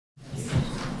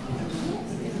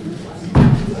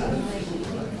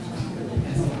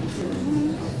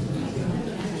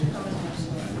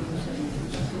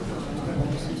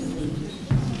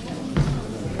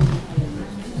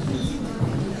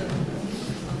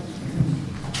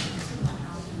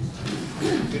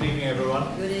Good evening,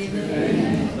 everyone. Good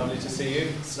evening. Lovely to see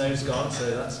you. The snow's gone, so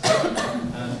that's good.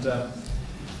 And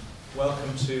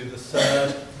welcome to the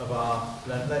third of our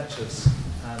Lent Lectures.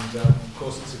 And of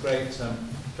course, it's a great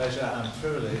pleasure and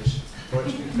privilege for it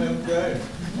to be homegrown.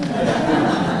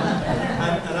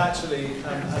 And actually,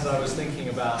 as I was thinking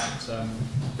about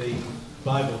the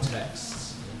Bible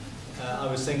texts, I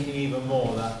was thinking even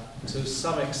more that to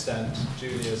some extent,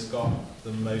 Julia's got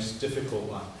the most difficult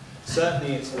one.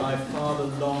 Certainly it's by far the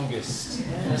longest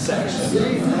section, as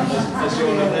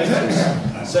you'll have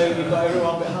noticed. So you've got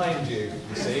everyone behind you,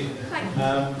 you see.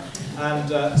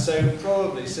 So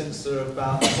probably since there are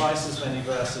about twice as many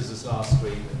verses as last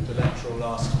week, the lecture will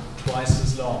last twice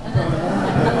as long.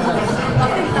 I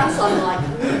think that's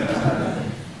unlikely.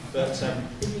 But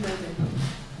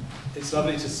it's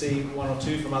lovely to see one or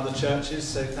two from other churches,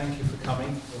 so thank you for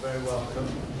coming. You're very welcome.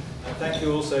 And thank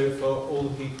you also for all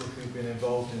the people who've been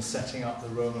involved in setting up the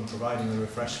room and providing the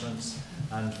refreshments,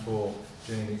 and for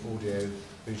doing the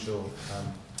audio-visual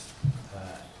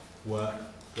work.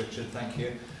 Richard, thank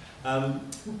you.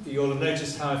 You'll have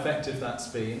noticed how effective that's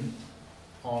been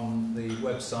on the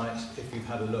website if you've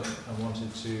had a look and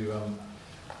wanted to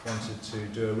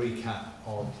do a recap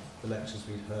of the lectures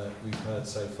we've heard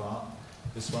so far.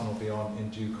 This one will be on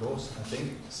in due course, I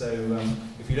think. So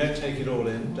if you don't take it all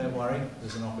in, don't worry.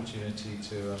 There's an opportunity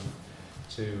to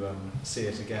see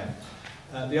it again.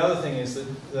 The other thing is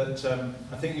that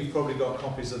I think you've probably got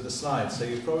copies of the slides, so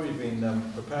you've probably been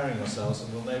preparing yourselves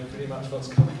and will know pretty much what's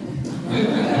coming.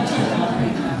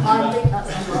 I think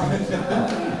that's right.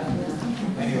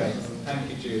 Anyway, thank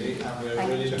you, Julie, and we're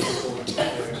really looking forward to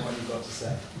hearing what you've got to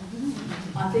say.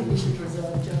 I think we should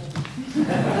reserve judgment.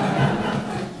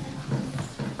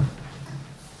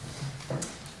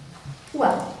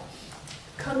 Well,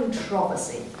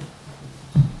 controversy.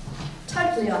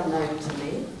 Totally unknown to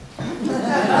me.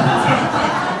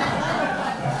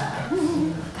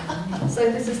 So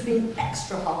this has been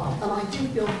extra hard, and I do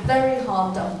feel very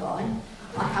hard done by.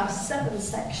 I have 7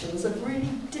 sections of really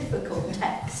difficult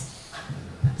text.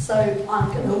 So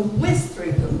I'm going to whiz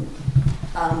through them,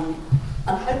 and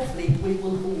hopefully we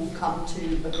will all come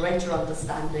to a greater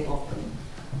understanding of them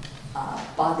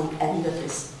by the end of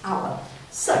this hour.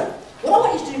 So, what I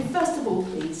want you to do, first of all,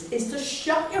 please, is to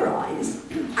shut your eyes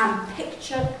and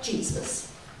picture Jesus.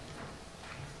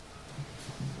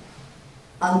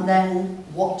 And then,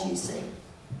 what do you see?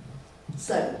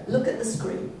 So, look at the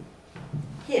screen.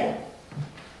 Here.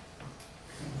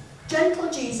 Gentle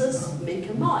Jesus, meek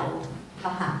and mild,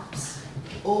 perhaps.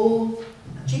 Or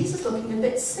Jesus looking a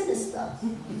bit sinister.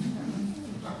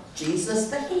 Jesus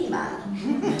the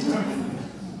He-Man.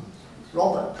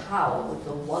 Robert Powell with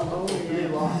the wonderful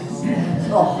blue eyes.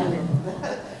 Oh.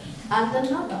 And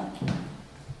another.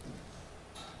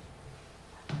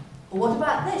 What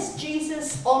about this?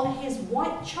 Jesus on his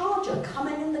white charger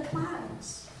coming in the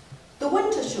clouds. The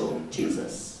Wintershore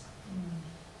Jesus.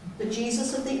 The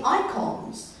Jesus of the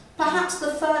icons. Perhaps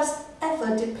the first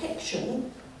ever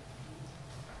depiction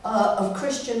of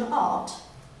Christian art.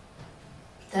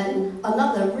 Then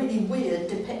another really weird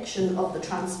depiction of the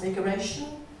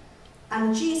Transfiguration.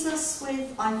 And Jesus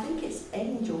with, I think it's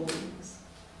angel wings.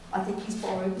 I think he's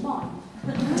borrowed mine.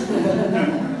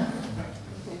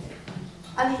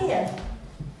 And here,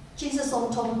 Jesus on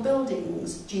top of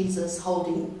buildings, Jesus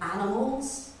holding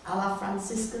animals, a la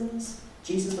Franciscans,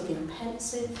 Jesus looking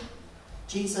pensive,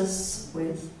 Jesus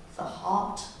with the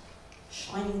heart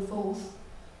shining forth,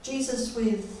 Jesus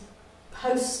with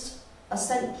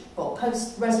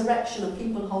post-resurrection of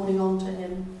people holding on to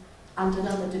him, and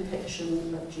another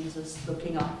depiction of Jesus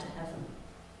looking up to heaven.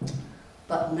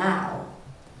 But now,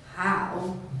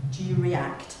 how do you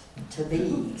react to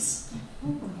these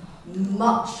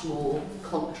much more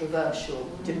controversial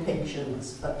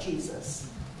depictions of Jesus?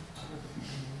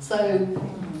 So,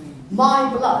 my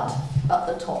blood at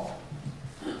the top.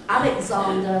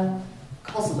 Alexander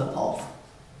Kozlopov.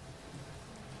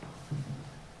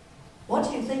 What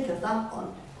do you think of that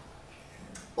one?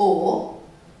 Or,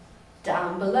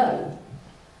 down below,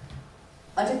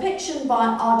 a depiction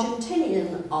by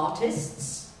Argentinian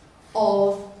artists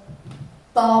of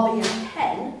Barbie and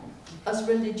Ken as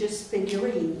religious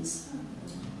figurines.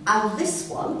 And this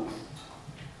one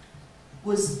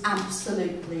was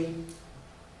absolutely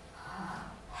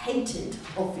hated,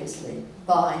 obviously,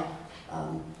 by,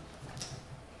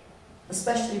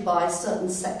 especially by certain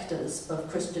sectors of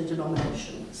Christian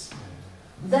denominations.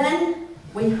 Then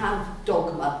we have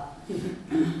Dogma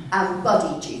and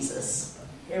Buddy Jesus.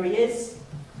 Here he is.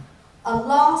 And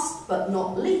last but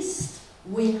not least,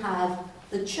 we have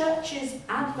the church's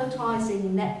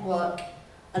advertising network,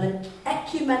 an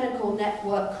ecumenical ecumenical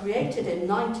network created in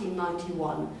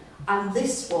 1991, and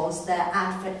this was their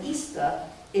ad for Easter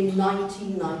in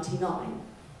 1999.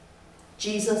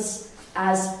 Jesus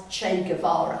as Che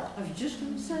Guevara. I was just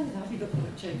going to say that, you look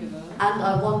like Che Guevara. And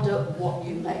I wonder what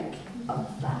you make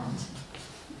of that.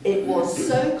 It was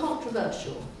so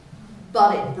controversial,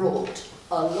 but it brought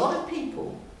a lot of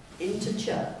people into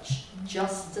church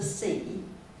just to see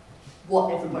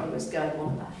what everybody was going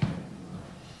on about.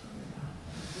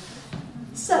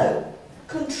 So,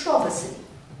 controversy.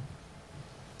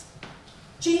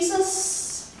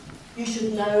 Jesus, you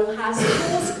should know, has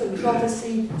caused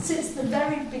controversy since the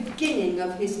very beginning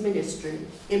of his ministry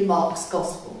in Mark's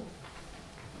Gospel.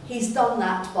 He's done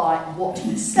that by what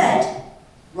he said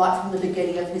right from the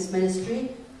beginning of his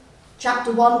ministry.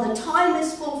 Chapter 1, the time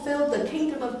is fulfilled, the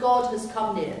kingdom of God has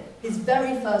come near. His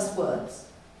very first words.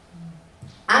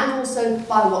 And also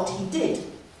by what he did.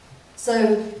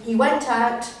 So he went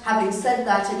out, having said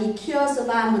that, and he cures a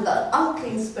man with an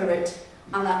unclean spirit,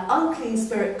 and that unclean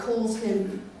spirit calls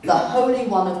him the Holy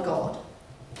One of God.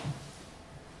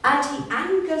 And he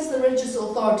angers the religious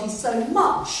authorities so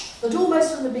much that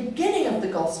almost from the beginning of the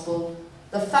Gospel,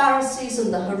 the Pharisees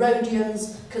and the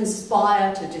Herodians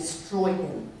conspire to destroy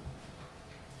him.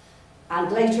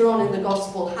 And later on in the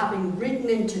Gospel, having ridden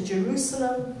into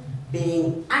Jerusalem,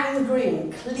 being angry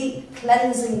and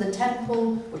cleansing the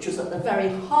temple, which was at the very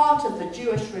heart of the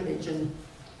Jewish religion,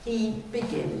 he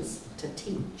begins to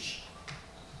teach.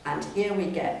 And here we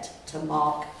get to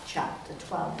Mark chapter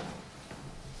 12.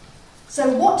 So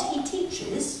what he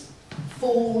teaches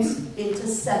falls into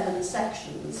 7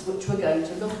 sections, which we're going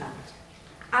to look at.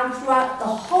 And throughout the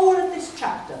whole of this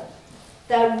chapter,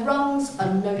 there runs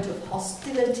a note of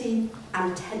hostility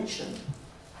and tension.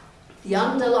 The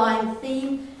underlying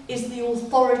theme is the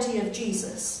authority of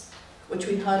Jesus, which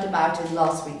we heard about in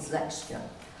last week's lecture.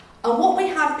 And what we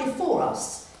have before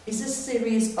us is a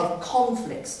series of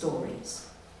conflict stories.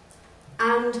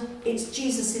 And it's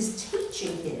Jesus'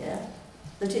 teaching here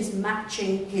that is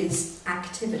matching his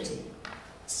activity.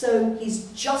 So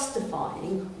he's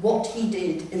justifying what he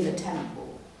did in the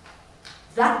temple.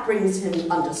 That brings him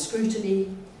under scrutiny,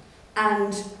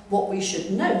 and what we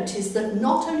should note is that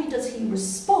not only does he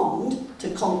respond to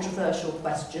controversial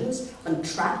questions and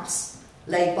traps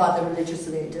laid by the religious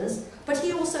leaders, but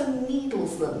he also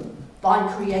needles them by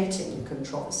creating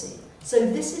controversy. So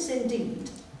this is indeed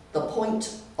the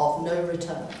point of no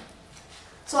return.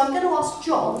 So I'm going to ask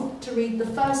John to read the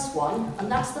first one,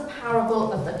 and that's the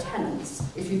parable of the tenants.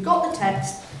 If you've got the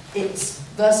text, it's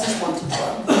verses 1 to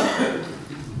 12.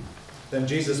 Then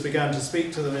Jesus began to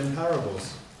speak to them in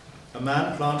parables. A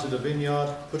man planted a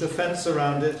vineyard, put a fence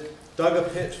around it, dug a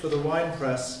pit for the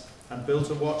winepress, and built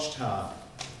a watchtower.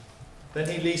 Then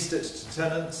he leased it to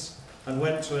tenants and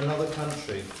went to another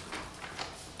country.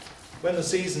 When the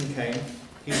season came,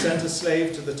 he sent a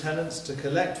slave to the tenants to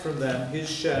collect from them his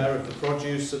share of the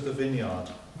produce of the vineyard.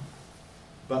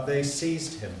 But they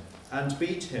seized him and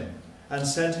beat him and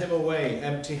sent him away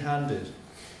empty-handed.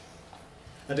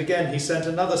 And again he sent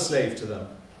another slave to them.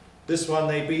 This one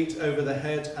they beat over the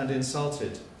head and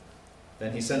insulted.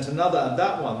 Then he sent another, and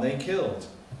that one they killed.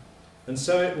 And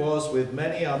so it was with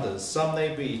many others. Some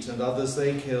they beat, and others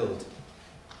they killed.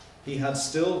 He had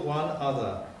still one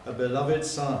other, a beloved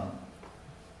son.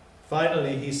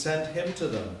 Finally he sent him to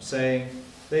them, saying,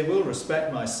 "They will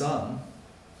respect my son."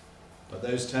 But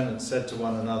those tenants said to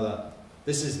one another,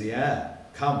 "This is the heir.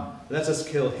 Come, let us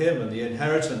kill him, and the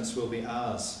inheritance will be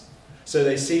ours." So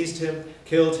they seized him,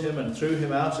 killed him, and threw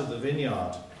him out of the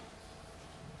vineyard.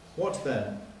 What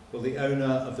then will the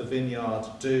owner of the vineyard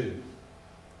do?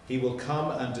 He will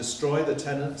come and destroy the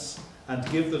tenants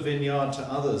and give the vineyard to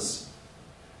others.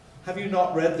 Have you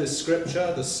not read this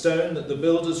scripture? The stone that the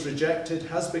builders rejected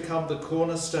has become the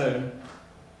cornerstone.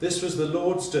 This was the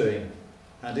Lord's doing,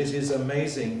 and it is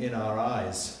amazing in our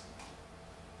eyes.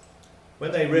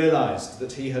 When they realized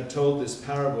that he had told this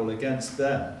parable against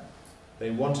them, they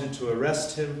wanted to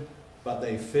arrest him, but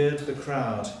they feared the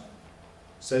crowd.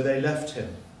 So they left him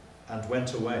and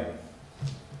went away.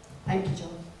 Thank you,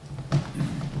 John.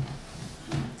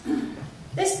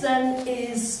 This then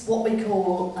is what we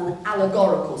call an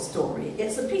allegorical story.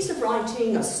 It's a piece of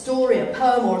writing, a story, a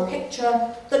poem or a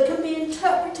picture that can be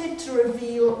interpreted to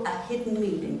reveal a hidden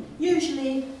meaning.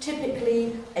 Usually,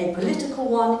 typically, a political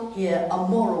one, here a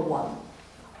moral one.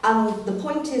 And the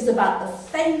point is about the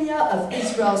failure of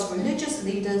Israel's religious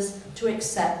leaders to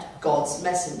accept God's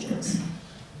messengers.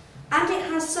 And it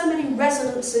has so many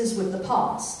resonances with the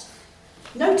past.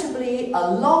 Notably, a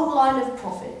long line of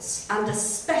prophets, and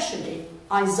especially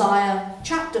Isaiah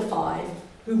chapter 5,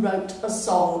 who wrote a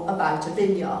song about a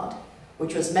vineyard,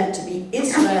 which was meant to be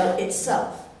Israel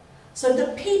itself. So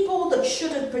the people that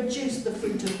should have produced the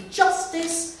fruit of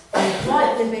justice and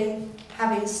right living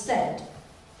have instead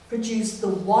produced the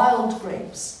wild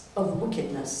grapes of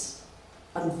wickedness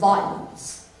and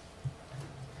violence.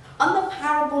 And the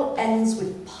parable ends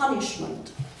with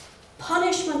punishment.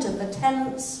 Punishment of the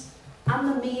tenants, and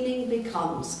the meaning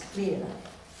becomes clear.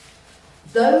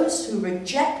 Those who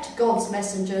reject God's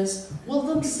messengers will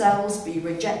themselves be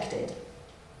rejected.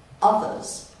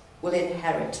 Others will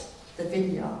inherit the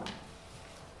vineyard.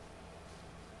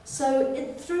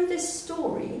 So through this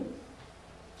story,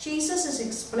 Jesus is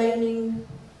explaining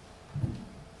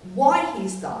why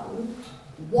he's done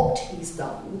what he's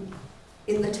done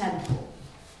in the temple.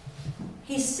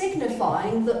 He's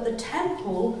signifying that the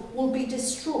temple will be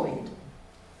destroyed,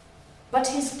 but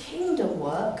his kingdom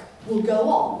work will go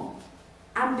on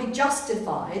and be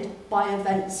justified by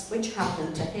events which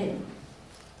happen to him.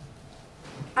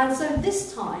 And so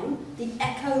this time, the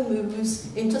echo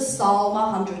moves into Psalm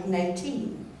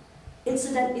 118,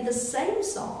 incidentally the same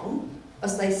psalm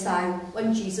as they sang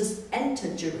when Jesus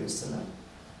entered Jerusalem.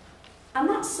 And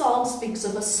that psalm speaks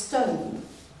of a stone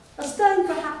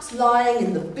perhaps lying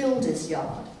in the builder's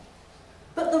yard,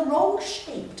 but the wrong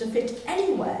shape to fit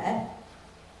anywhere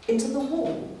into the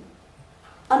wall.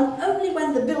 And only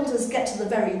when the builders get to the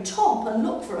very top and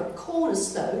look for a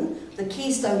cornerstone, the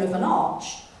keystone of an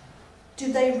arch,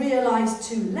 do they realise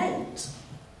too late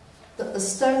that the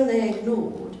stone they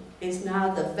ignored is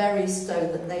now the very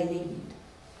stone that they need.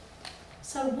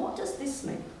 So what does this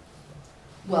mean?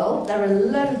 Well, there are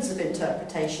loads of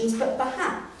interpretations, but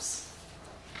perhaps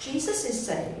Jesus is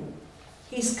saying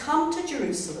he's come to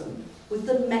Jerusalem with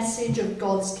the message of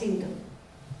God's kingdom.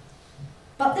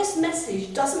 But this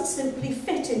message doesn't simply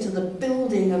fit into the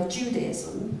building of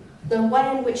Judaism, the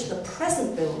way in which the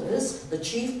present builders, the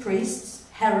chief priests,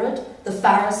 Herod, the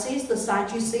Pharisees, the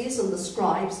Sadducees and the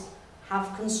scribes,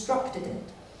 have constructed it.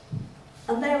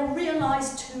 And they'll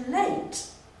realise too late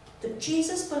that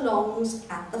Jesus belongs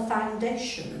at the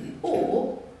foundation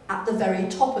or at the very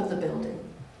top of the building,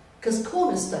 because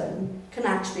cornerstone can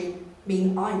actually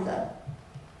mean either.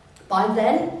 By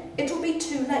then, it will be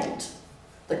too late.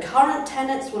 The current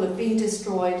tenants will have been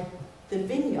destroyed, the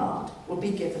vineyard will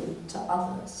be given to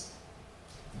others.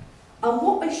 And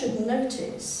what we should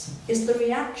notice is the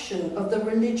reaction of the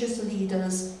religious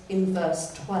leaders in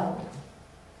verse 12.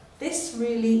 This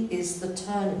really is the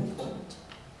turning point.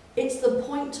 It's the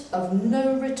point of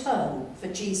no return for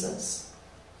Jesus,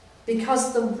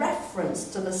 because the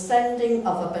reference to the sending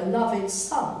of a beloved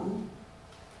son,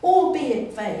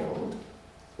 albeit veiled,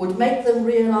 would make them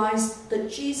realise that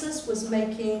Jesus was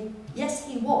making, yes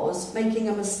he was, making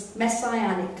a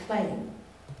messianic claim.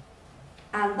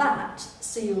 And that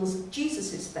seals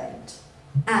Jesus' fate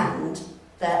and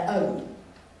their own.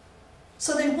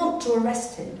 So they want to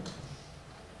arrest him.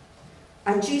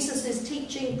 And Jesus'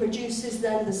 teaching produces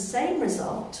then the same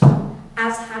result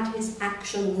as had his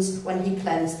actions when he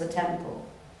cleansed the temple.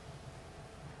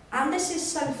 And this is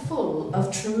so full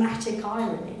of dramatic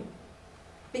irony,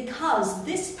 because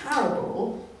this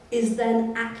parable is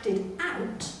then acted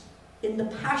out in the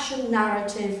passion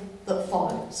narrative that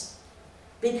follows.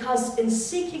 Because in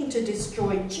seeking to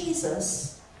destroy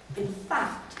Jesus, in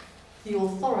fact, the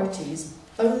authorities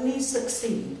only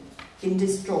succeed in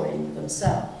destroying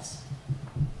themselves.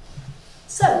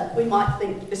 So we might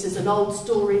think this is an old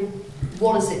story.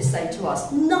 What does it say to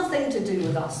us? Nothing to do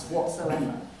with us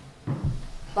whatsoever.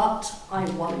 But I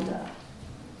wonder,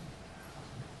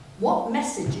 what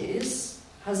messages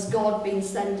has God been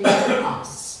sending to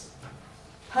us,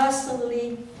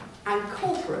 personally and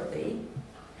corporately,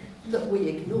 that we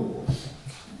ignore?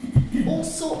 All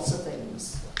sorts of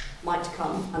things might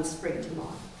come and spring to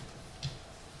mind.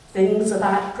 Things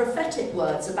about prophetic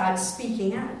words, about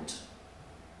speaking out.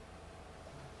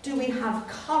 Do we have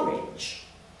courage?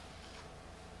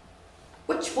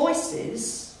 Which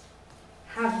voices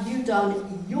have you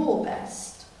done your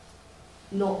best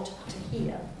not to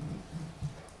hear?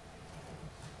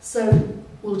 So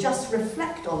we'll just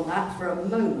reflect on that for a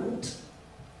moment.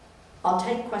 I'll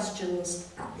take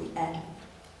questions at the end.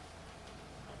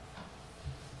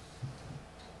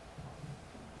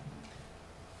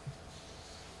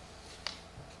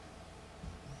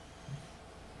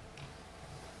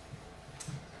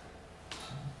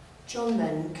 John,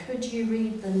 then, could you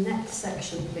read the next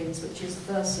section, please, which is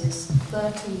verses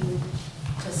 13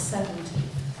 to 17?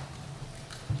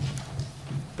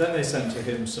 Then they sent to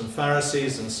him some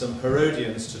Pharisees and some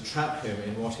Herodians to trap him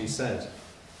in what he said.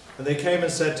 And they came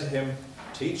and said to him,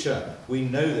 "Teacher, we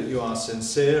know that you are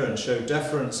sincere and show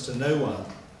deference to no one,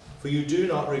 for you do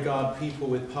not regard people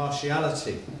with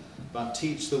partiality, but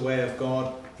teach the way of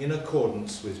God in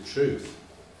accordance with truth.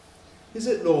 Is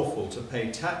it lawful to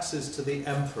pay taxes to the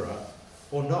emperor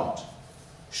or not?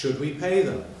 Should we pay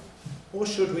them or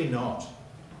should we not?"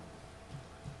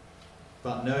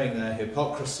 But knowing their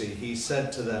hypocrisy, he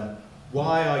said to them,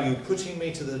 "Why are you putting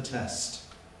me to the test?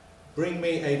 Bring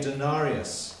me a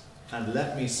denarius and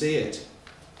let me see it."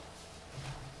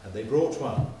 And they brought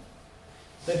one.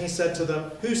 Then he said to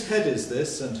them, "Whose head is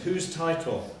this and whose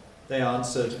title?" They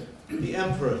answered, "The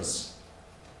emperor's."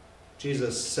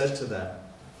 Jesus said to them,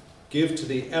 "Give to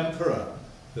the emperor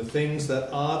the things that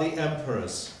are the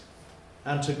emperor's,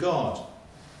 and to God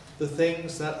the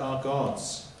things that are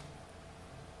God's."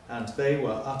 And they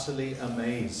were utterly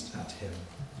amazed at him.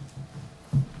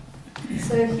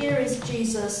 So here is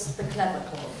Jesus, the clever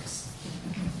clogs,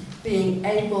 being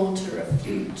able to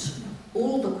refute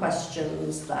all the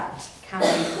questions that can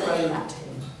be thrown at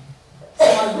him. So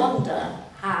I wonder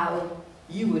how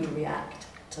you would react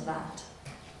to that.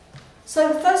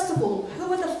 So first of all,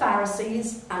 who are the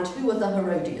Pharisees and who are the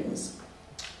Herodians?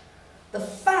 The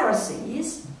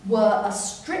Pharisees were a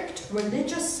strict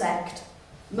religious sect,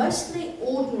 mostly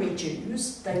ordinary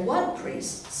Jews. They weren't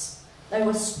priests. They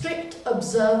were strict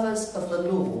observers of the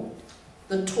law,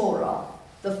 the Torah,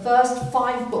 the first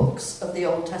 5 books of the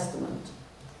Old Testament.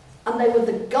 And they were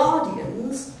the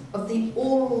guardians of the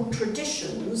oral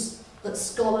traditions that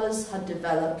scholars had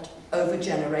developed over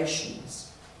generations.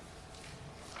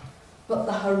 But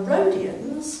the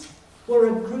Herodians were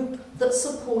a group that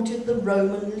supported the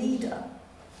Roman leader,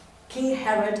 King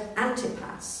Herod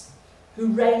Antipas, who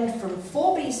reigned from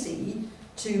 4 BC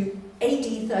to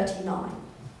AD 39,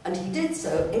 and he did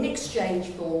so in exchange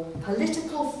for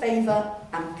political favour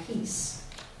and peace.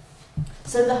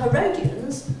 So the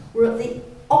Herodians were at the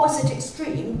opposite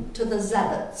extreme to the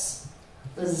Zealots.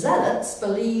 The Zealots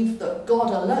believed that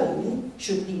God alone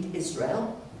should lead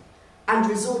Israel and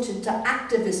resorted to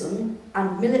activism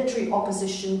and military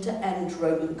opposition to end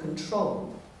Roman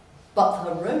control. But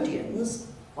the Herodians,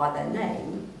 by their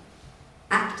name,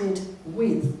 acted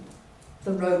with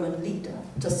the Roman leader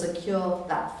to secure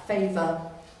that favour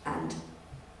and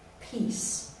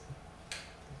peace.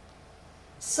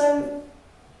 So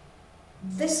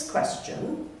this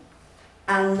question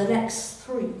and the next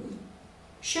 3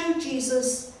 show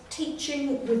Jesus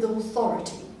teaching with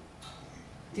authority.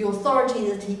 The authority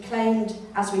that he claimed,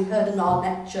 as we heard in our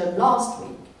lecture last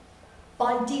week,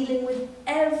 by dealing with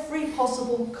every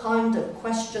possible kind of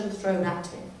question thrown at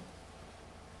him.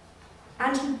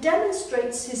 And he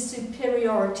demonstrates his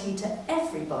superiority to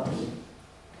everybody,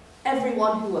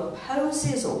 everyone who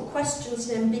opposes or questions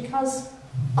him, because,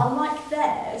 unlike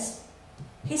theirs,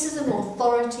 his is an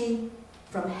authority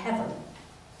from heaven.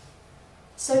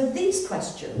 So these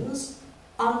questions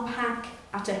unpack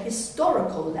at a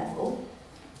historical level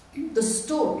the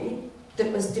story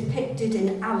that was depicted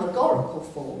in allegorical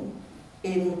form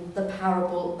in the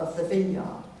parable of the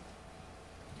vineyard.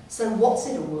 So what's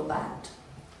it all about?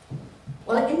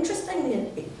 Well,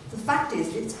 interestingly, the fact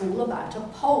is it's all about a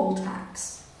poll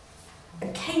tax, a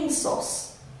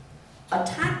kainsos, a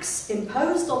tax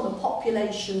imposed on the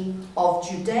population of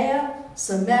Judea,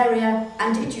 Samaria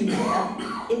and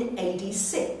Idumea in AD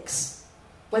 6,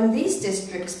 when these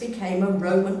districts became a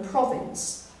Roman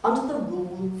province under the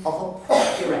rule of a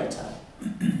procurator.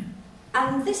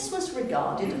 And this was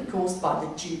regarded, of course, by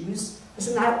the Jews as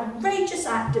an outrageous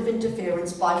act of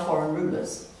interference by foreign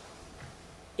rulers.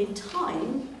 In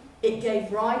time, it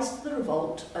gave rise to the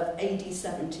revolt of AD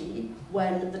 70,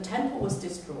 when the temple was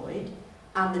destroyed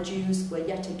and the Jews were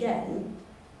yet again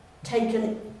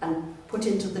taken and put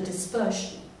into the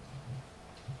dispersion.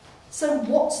 So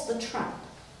what's the trap?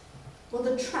 Well,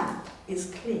 the trap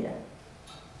is clear.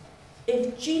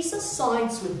 If Jesus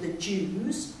sides with the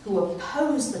Jews who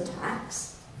oppose the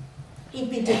tax, he'd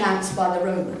be denounced by the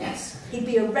Romans. He'd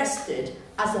be arrested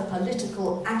as a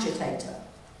political agitator.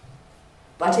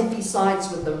 But if he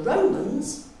sides with the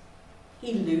Romans,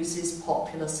 he loses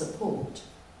popular support.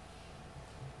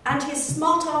 And his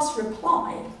smart-ass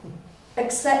reply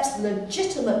accepts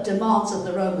legitimate demands of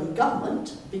the Roman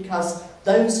government, because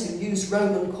those who use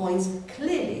Roman coins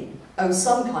clearly owe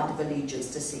some kind of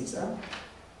allegiance to Caesar.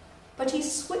 But he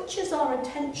switches our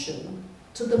attention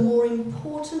to the more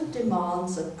important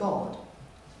demands of God.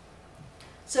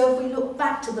 So if we look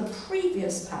back to the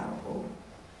previous parable,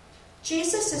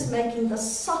 Jesus is making the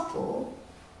subtle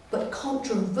but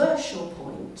controversial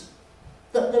point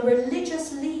that the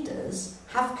religious leaders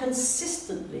have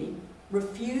consistently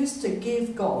refused to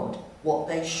give God what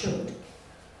they should.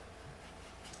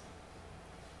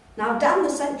 Now, down the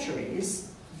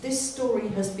centuries, this story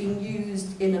has been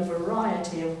used in a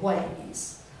variety of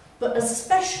ways. but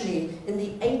especially in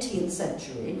the 18th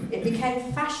century, it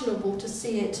became fashionable to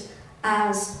see it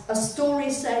as a story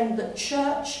saying that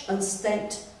church and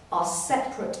state are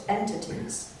separate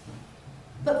entities.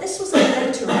 But this was a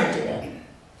later idea,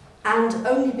 and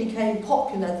only became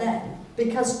popular then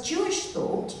because Jewish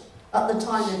thought at the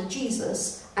time of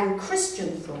Jesus and Christian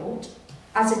thought,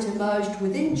 as it emerged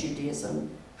within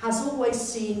Judaism, has always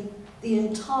seen the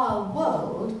entire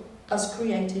world as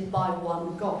created by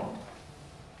one God.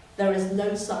 There is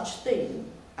no such thing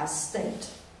as state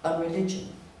and religion.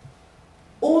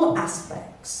 All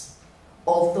aspects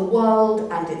of the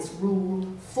world and its rule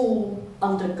fall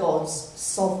under God's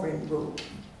sovereign rule.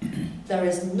 There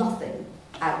is nothing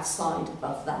outside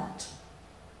of that.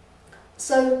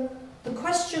 So the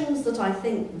questions that I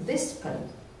think this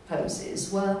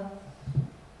poses were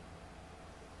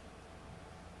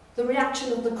the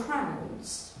reaction of the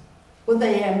crowds. Were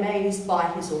they amazed by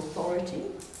his authority?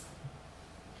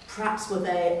 Perhaps were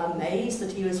they amazed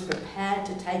that he was prepared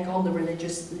to take on the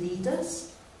religious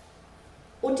leaders?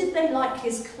 Or did they like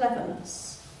his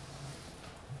cleverness?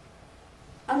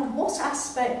 And what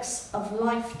aspects of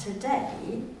life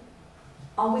today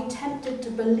are we tempted to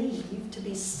believe to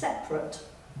be separate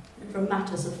from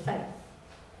matters of faith?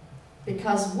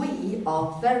 Because we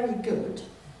are very good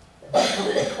at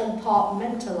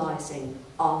compartmentalising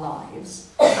our lives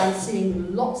and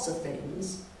seeing lots of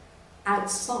things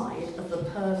outside of the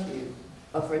purview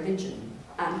of religion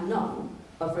and none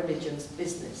of religion's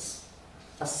business,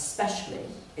 especially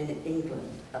in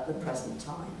England at the present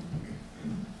time.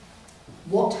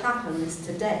 What happens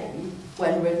today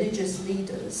when religious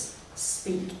leaders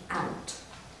speak out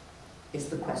is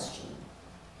the question.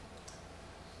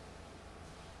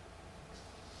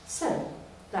 So,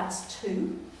 that's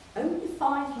 2, only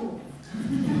 5 more.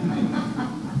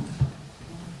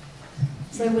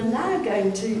 So we're now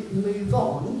going to move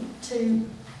on to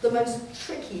the most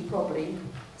tricky, probably,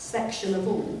 section of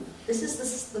all. This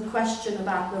is the question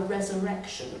about the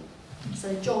resurrection.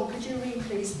 So John, could you read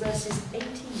please verses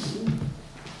 18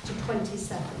 to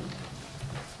 27?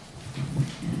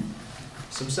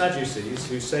 Some Sadducees,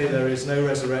 who say there is no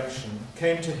resurrection,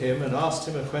 came to him and asked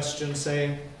him a question,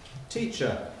 saying,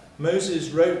 "Teacher, Moses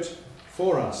wrote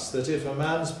for us that if a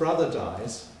man's brother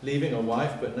dies, leaving a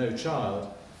wife but no child,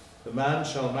 the man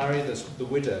shall marry the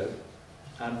widow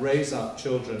and raise up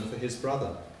children for his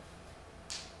brother.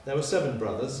 There were 7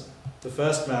 brothers. The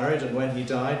first married, and when he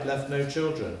died, left no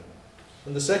children.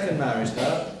 And the second married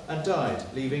her and died,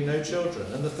 leaving no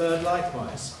children. And the third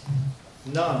likewise.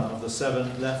 None of the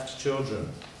 7 left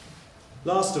children.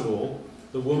 Last of all,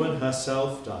 the woman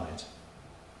herself died.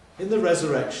 In the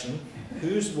resurrection,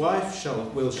 whose wife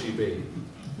will she be?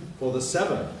 For the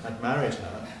 7 had married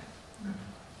her."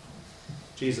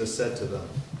 Jesus said to them,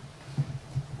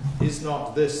 "Is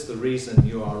not this the reason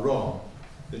you are wrong,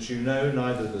 that you know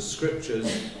neither the Scriptures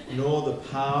nor the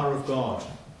power of God?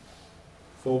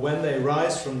 For when they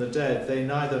rise from the dead, they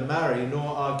neither marry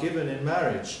nor are given in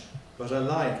marriage, but are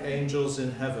like angels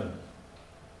in heaven.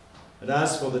 And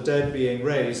as for the dead being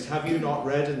raised, have you not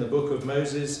read in the book of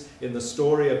Moses, in the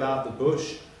story about the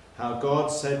bush, how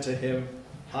God said to him,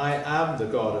 'I am the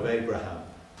God of Abraham,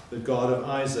 the God of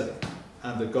Isaac,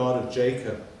 and the God of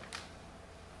Jacob'?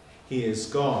 He is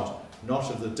God, not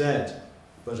of the dead,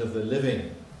 but of the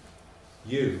living.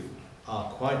 You are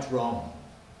quite wrong."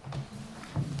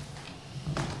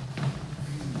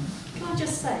 Can I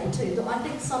just say too that I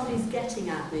think somebody's getting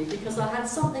at me, because I had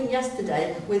something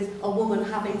yesterday with a woman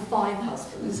having 5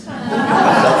 husbands. So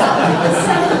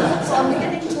I'm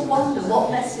beginning to wonder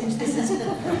what message this is being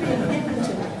given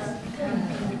to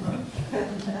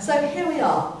us. So here we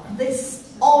are, this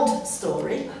odd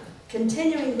story,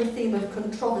 continuing the theme of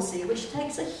controversy, which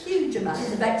takes a huge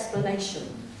amount of explanation,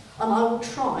 and I will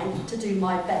try to do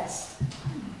my best.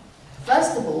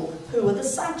 First of all, who are the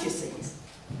Sadducees?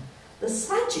 The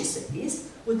Sadducees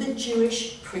were the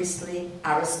Jewish priestly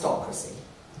aristocracy.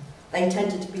 They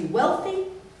tended to be wealthy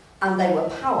and they were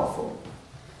powerful.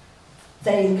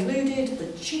 They included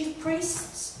the chief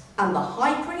priests and the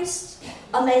high priest,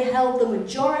 and they held the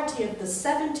majority of the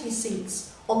 70 seats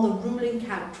on the ruling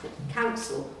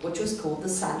council, which was called the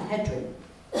Sanhedrin.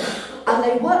 And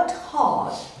they worked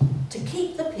hard to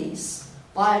keep the peace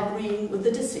by agreeing with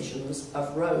the decisions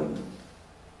of Rome.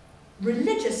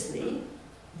 Religiously,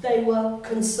 they were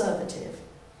conservative.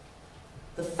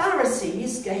 The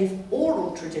Pharisees gave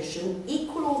oral tradition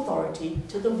equal authority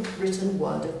to the written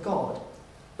word of God,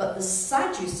 but the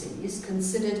Sadducees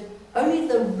considered only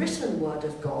the written word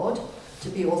of God to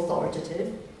be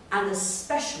authoritative, and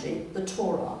especially the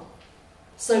Torah.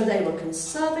 So they were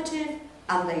conservative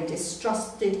and they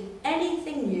distrusted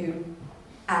anything new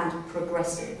and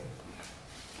progressive.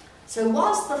 So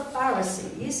whilst the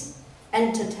Pharisees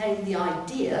entertained the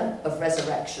idea of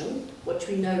resurrection, which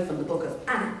we know from the book of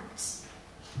Acts,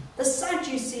 the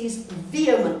Sadducees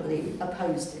vehemently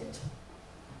opposed it.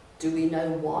 Do we know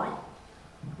why?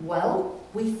 Well,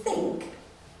 we think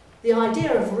the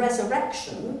idea of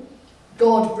resurrection,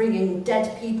 God bringing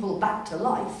dead people back to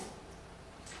life,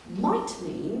 might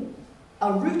mean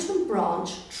a root and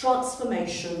branch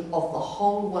transformation of the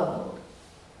whole world.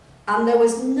 And there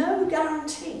was no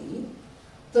guarantee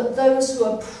that those who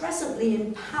are presently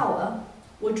in power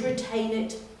would retain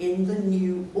it in the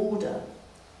new order.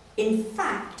 In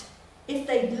fact, if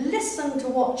they'd listened to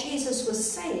what Jesus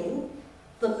was saying,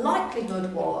 the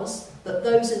likelihood was that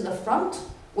those in the front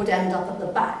would end up at the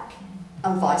back,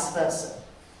 and vice versa.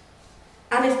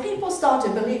 And if people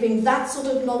started believing that sort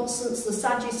of nonsense, the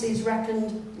Sadducees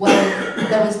reckoned, well,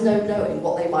 there was no knowing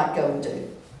what they might go and do.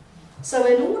 So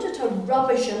in order to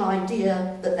rubbish an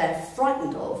idea that they're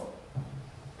frightened of,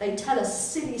 they tell a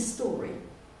silly story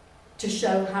to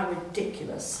show how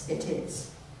ridiculous it is.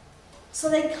 So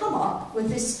they come up with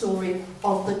this story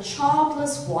of the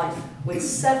childless wife with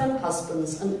 7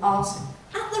 husbands and ask,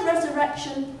 at the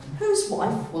resurrection, whose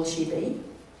wife will she be?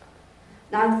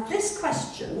 Now, this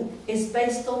question is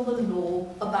based on the law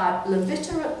about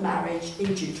levirate marriage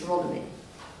in Deuteronomy,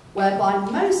 whereby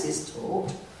Moses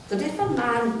taught that if a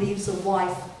man leaves a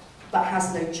wife but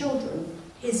has no children,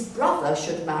 his brother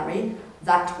should marry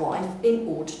that wife in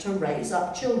order to raise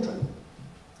up children.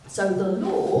 So the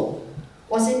law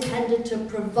was intended to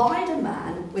provide a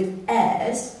man with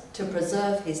heirs to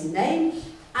preserve his name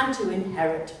and to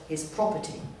inherit his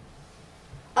property.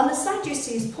 And the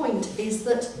Sadducees' point is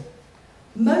that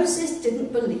Moses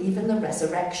didn't believe in the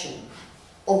resurrection,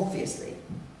 obviously.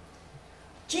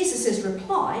 Jesus'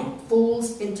 reply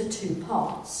falls into 2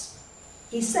 parts.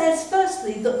 He says,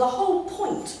 firstly, that the whole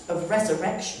point of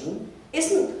resurrection is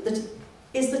that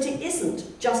it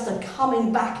isn't just a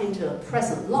coming back into a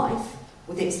present life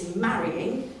with its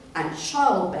marrying and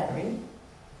childbearing,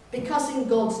 because in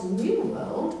God's new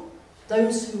world,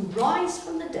 those who rise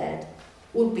from the dead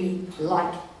will be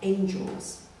like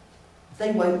angels.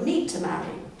 They won't need to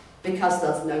marry because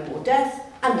there's no more death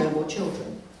and no more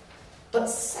children. But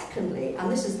secondly,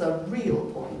 and this is the real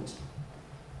point,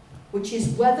 which is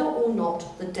whether or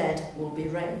not the dead will be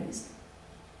raised.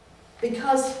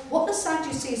 Because what the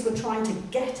Sadducees were trying to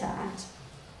get at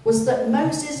was that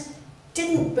Moses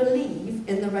didn't believe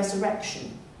in the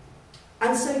resurrection.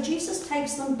 And so Jesus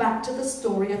takes them back to the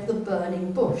story of the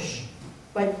burning bush,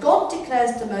 where God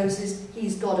declares to Moses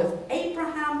he's God of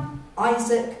Abraham,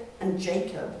 Isaac, and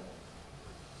Jacob.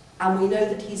 And we know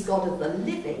that he's God of the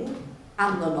living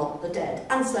and not the dead.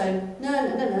 And so,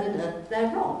 no,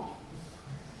 they're wrong.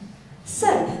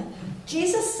 So,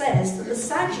 Jesus says that the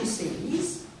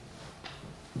Sadducees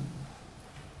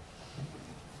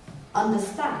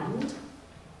understand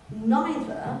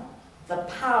neither the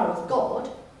power of God,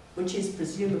 which is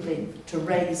presumably to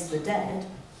raise the dead,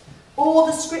 or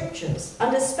the scriptures,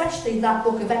 and especially that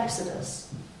book of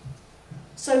Exodus.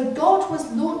 So God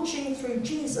was launching through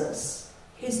Jesus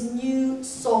his new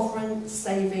sovereign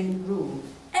saving rule.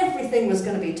 Everything was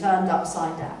going to be turned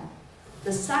upside down.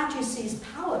 The Sadducees'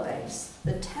 power base,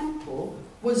 the temple,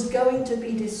 was going to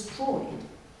be destroyed.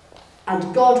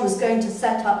 And God was going to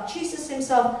set up Jesus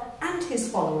himself and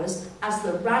his followers as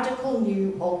the radical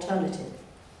new alternative.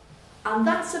 And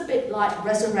that's a bit like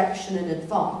resurrection in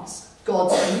advance.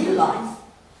 God's new life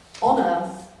on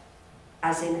earth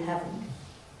as in heaven.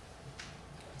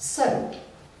 So,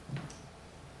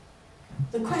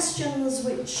 the questions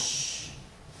which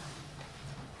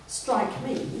strike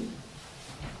me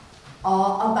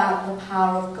are about the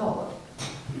power of God.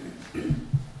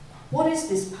 What is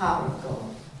this power of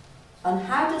God? And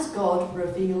how does God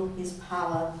reveal his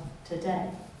power today?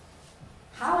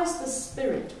 How is the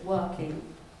Spirit working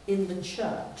in the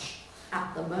church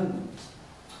at the moment?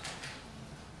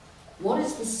 What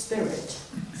is the Spirit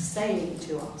saying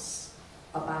to us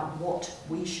about what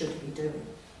we should be doing?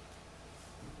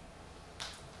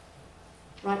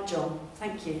 Right, John,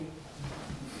 thank you.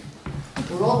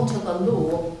 We're on to the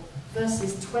law,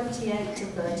 verses 28 to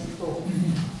 34.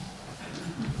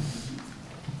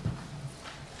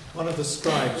 One of the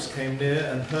scribes came near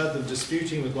and heard them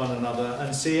disputing with one another,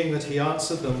 and seeing that he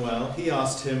answered them well, he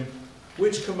asked him,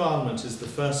 "Which commandment is the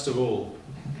first of all?"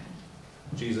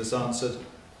 Jesus answered,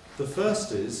 "The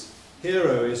first is, Hear,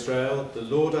 O Israel, the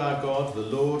Lord our God, the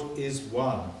Lord is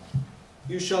one.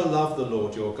 You shall love the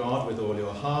Lord your God with all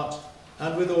your heart,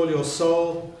 and with all your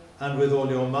soul, and with all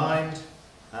your mind,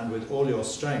 and with all your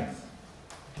strength.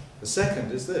 The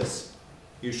second is this,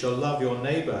 you shall love your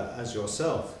neighbour as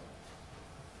yourself.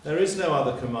 There is no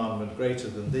other commandment greater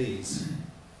than these."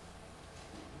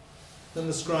 Then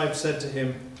the scribe said to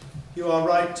him, "You are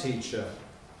right, teacher.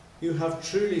 You have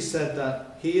truly said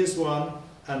that he is one,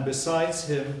 and besides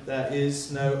him there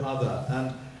is no other,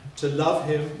 and to love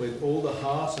him with all the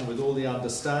heart and with all the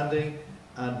understanding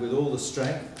and with all the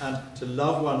strength, and to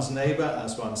love one's neighbour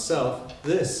as oneself,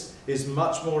 this is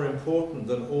much more important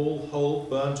than all whole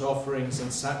burnt offerings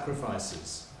and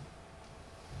sacrifices."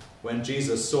 When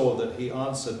Jesus saw that he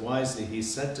answered wisely, he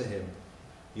said to him,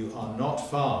 "You are not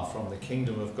far from the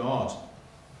kingdom of God."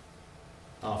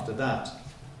 After that,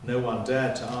 no one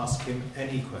dared to ask him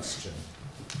any question.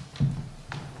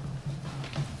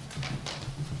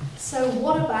 So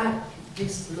what about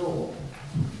this law?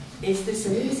 Is this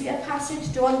an easier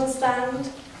passage to understand?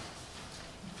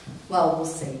 Well, we'll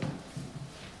see.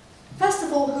 First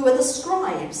of all, who are the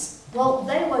scribes? Well,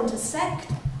 they weren't a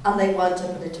sect and they weren't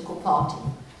a political party.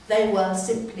 They were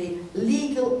simply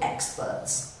legal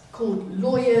experts called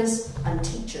lawyers and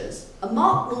teachers. And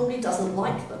Mark normally doesn't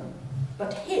like them.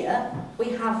 But here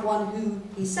we have one who,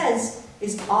 he says,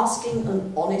 is asking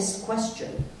an honest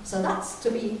question. So that's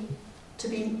to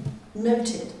be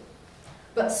noted.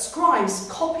 But scribes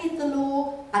copied the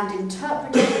law and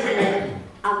interpreted the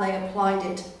law, and they applied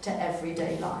it to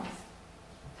everyday life.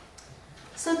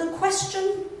 So the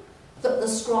question that the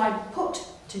scribe put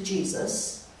to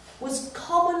Jesus was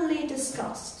commonly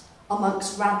discussed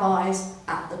amongst rabbis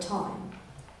at the time.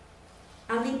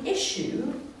 And the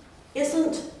issue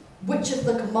isn't which of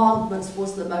the commandments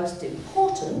was the most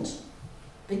important,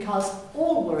 because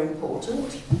all were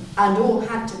important and all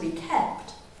had to be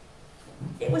kept.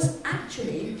 It was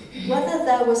actually whether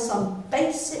there was some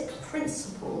basic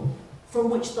principle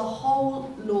from which the whole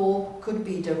law could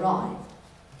be derived.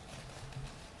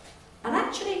 And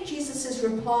actually Jesus'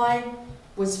 reply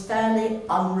was fairly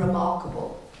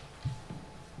unremarkable.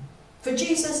 For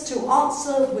Jesus to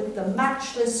answer with the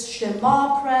matchless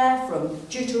Shema prayer from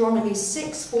Deuteronomy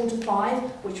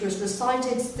 6:4-5, which was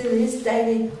recited still is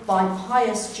daily by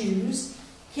pious Jews,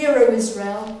 "Hear, O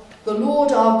Israel, the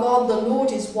Lord our God, the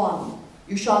Lord is one.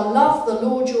 You shall love the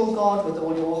Lord your God with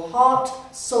all your heart,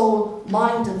 soul,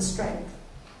 mind and strength."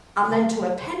 And then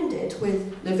to append it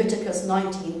with Leviticus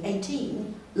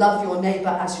 19:18, "Love your neighbour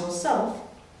as yourself,"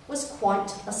 was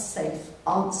quite a safe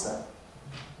answer.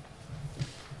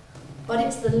 But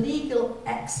it's the legal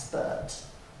expert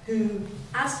who,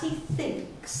 as he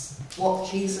thinks what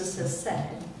Jesus has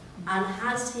said, and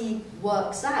as he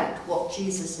works out what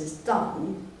Jesus has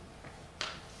done,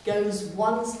 goes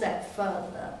one step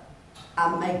further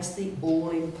and makes the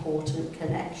all-important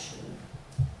connection.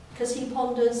 Because he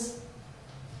ponders,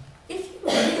 if you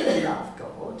really love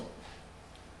God,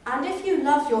 and if you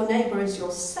love your neighbour as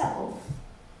yourself,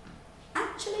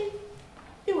 actually,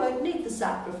 you won't need the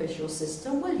sacrificial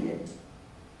system, will you?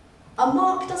 And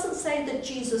Mark doesn't say that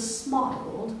Jesus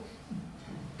smiled,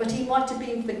 but he might have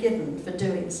been forgiven for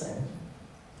doing so.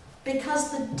 Because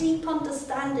the deep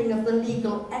understanding of the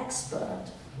legal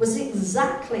expert was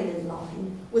exactly in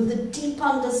line with the deep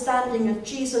understanding of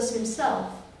Jesus himself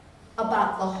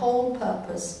about the whole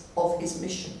purpose of his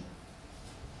mission.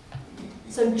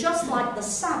 So just like the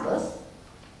Sabbath,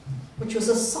 which was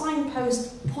a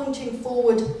signpost pointing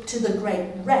forward to the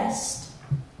great rest,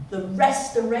 the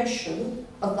restoration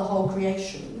of the whole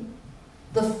creation,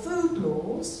 the food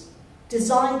laws,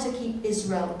 designed to keep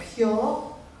Israel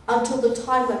pure until the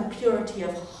time when purity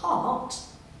of heart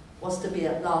was to be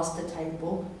at last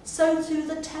attainable, so too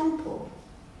the temple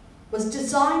was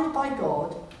designed by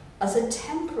God as a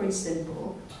temporary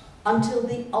symbol until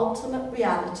the ultimate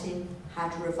reality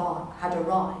had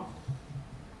arrived.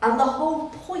 And the whole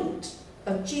point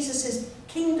of Jesus'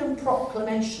 kingdom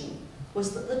proclamation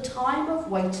was that the time of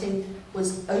waiting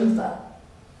was over.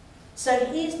 So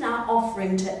he is now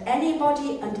offering to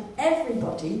anybody and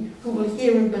everybody who will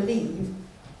hear and believe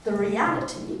the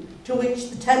reality to which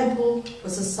the temple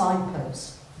was a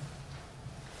signpost.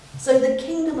 So the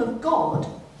kingdom of God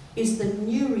is the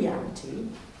new reality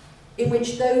in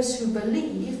which those who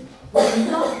believe will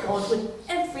love God with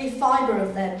every fibre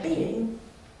of their being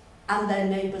and their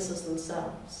neighbours as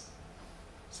themselves.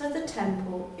 So the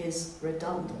temple is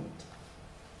redundant.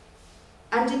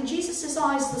 And in Jesus'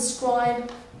 eyes, the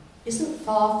scribe isn't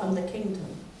far from the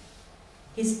kingdom.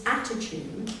 His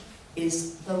attitude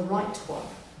is the right one.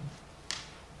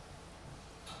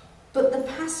 But the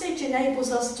passage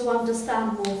enables us to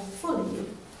understand more fully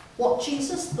what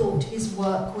Jesus thought his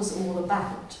work was all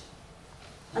about,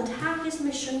 and how his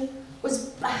mission was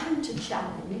bound to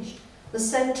challenge the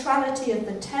centrality of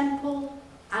the temple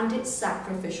and its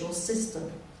sacrificial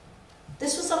system.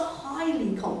 This was a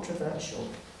highly controversial,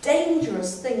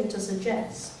 dangerous thing to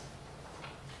suggest.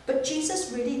 But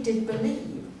Jesus really did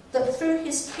believe that through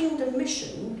his kingdom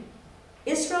mission,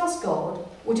 Israel's God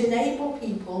would enable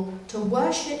people to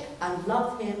worship and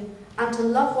love him and to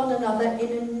love one another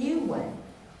in a new way,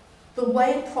 the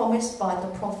way promised by the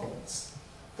prophets,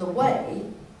 the way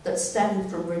that stemmed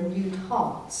from renewed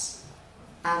hearts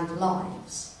and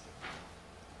lives.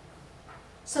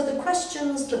 So the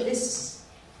questions that this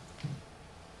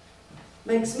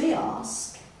makes me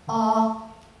ask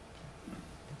are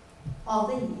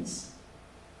these.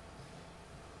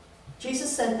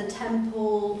 Jesus said the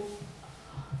temple,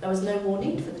 there was no more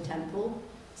need for the temple,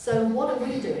 so what are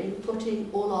we doing putting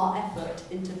all our effort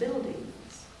into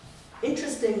buildings?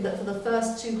 Interesting that for the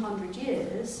first 200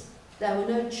 years, there were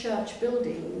no church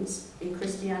buildings in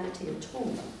Christianity at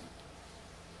all.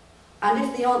 And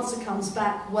if the answer comes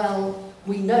back, well,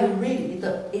 we know really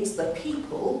that it's the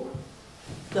people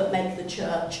that make the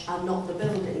church and not the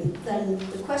building, then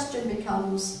the question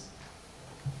becomes,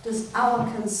 does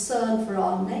our concern for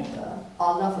our neighbour,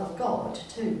 our love of God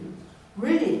too,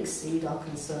 really exceed our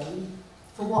concern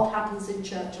for what happens in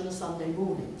church on a Sunday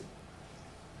morning?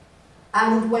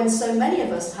 And when so many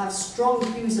of us have strong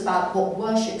views about what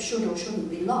worship should or shouldn't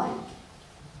be like,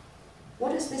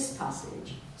 what does this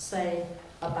passage say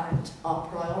about our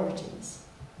priorities?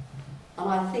 And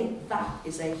I think that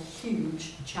is a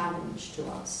huge challenge to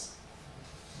us.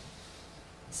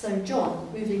 So John,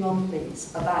 moving on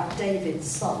please, about David's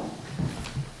son.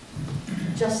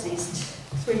 Just these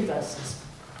 3 verses.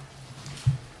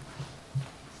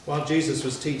 While Jesus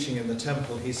was teaching in the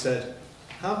temple, he said,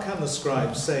 "How can the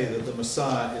scribes say that the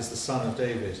Messiah is the son of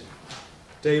David?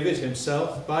 David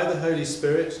himself, by the Holy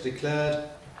Spirit, declared,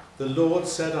 'The Lord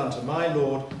said unto my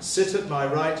Lord, sit at my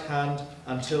right hand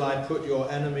until I put your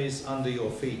enemies under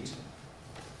your feet.'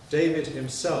 David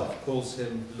himself calls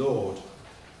him Lord,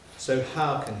 so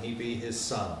how can he be his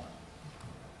son?"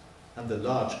 And the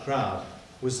large crowd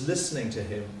was listening to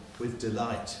him with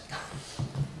delight.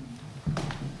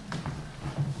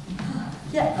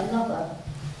 Yet another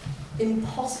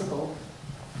impossible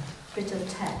bit of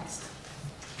text.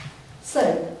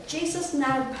 So, Jesus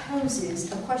now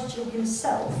poses a question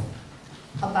himself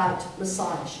about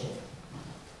messiahship.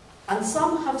 And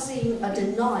some have seen a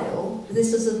denial,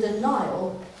 this is a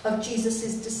denial of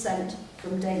Jesus' descent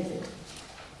from David.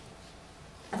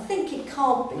 I think it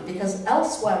can't be, because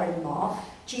elsewhere in Mark,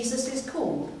 Jesus is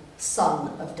called Son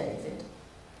of David.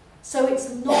 So it's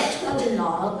not a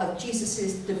denial of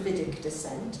Jesus' Davidic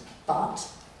descent, but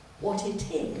what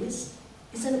it is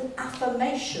an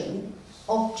affirmation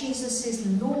of Jesus'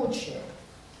 lordship,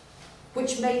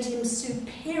 which made him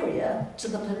superior to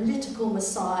the political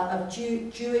Messiah of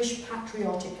Jewish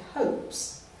patriotic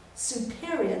hopes,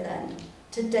 superior then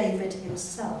to David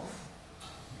himself.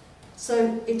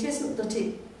 So it isn't that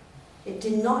it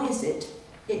denies it,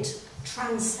 it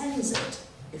transcends it,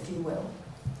 if you will.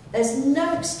 There's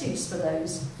no excuse for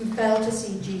those who fail to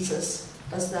see Jesus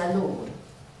as their Lord.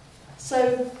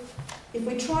 So if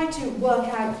we try to work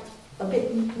out a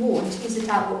bit more and tease it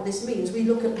out what this means, we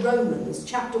look at Romans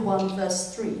chapter 1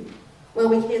 verse 3, where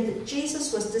we hear that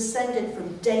Jesus was descended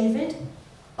from David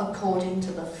according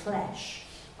to the flesh,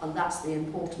 and that's the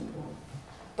important one.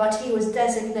 But he was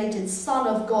designated Son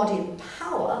of God in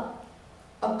power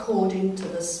according to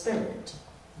the Spirit.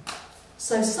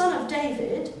 So Son of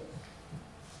David,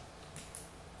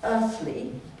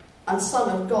 earthly, and Son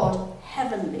of God,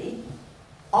 heavenly,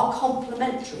 are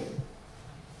complementary.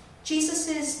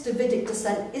 Jesus' Davidic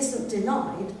descent isn't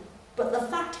denied, but the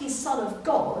fact he's Son of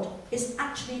God is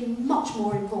actually much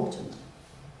more important.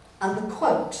 And the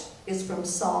quote is from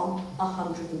Psalm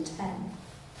 110.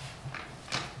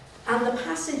 And the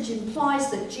passage implies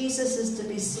that Jesus is to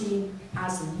be seen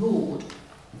as Lord.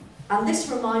 And this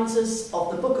reminds us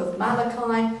of the book of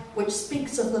Malachi, which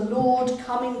speaks of the Lord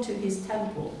coming to his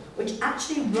temple, which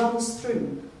actually runs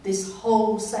through this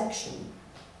whole section.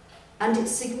 And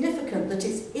it's significant that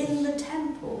it's in the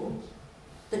temple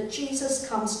that Jesus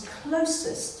comes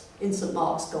closest in St.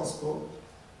 Mark's Gospel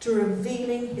to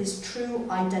revealing his true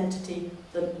identity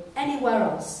than anywhere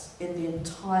else in the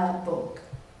entire book.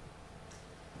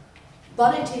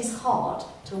 But it is hard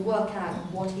to work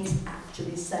out what he's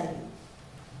actually saying.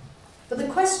 But the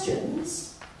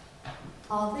questions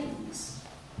are these.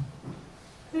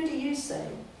 Who do you say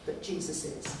that Jesus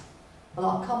is? Well,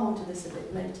 I'll come on to this a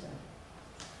bit later.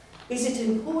 Is it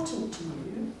important to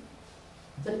you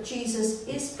that Jesus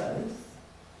is both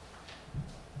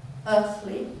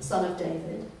earthly, Son of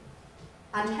David,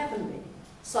 and heavenly,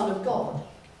 Son of God,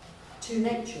 2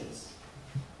 natures?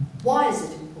 Why is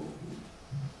it important?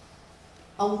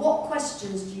 And what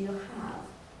questions do you have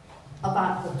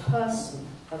about the person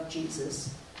of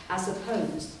Jesus as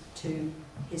opposed to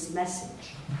his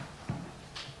message.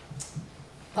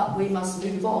 But we must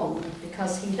move on,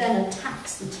 because he then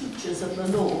attacks the teachers of the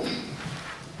law.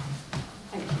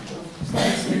 Thank you, John.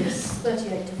 Verses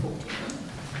 38 to 40.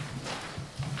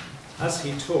 As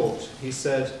he taught, he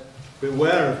said,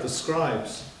 "Beware of the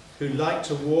scribes, who like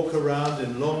to walk around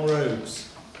in long robes,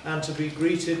 and to be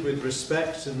greeted with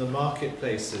respect in the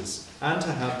marketplaces, and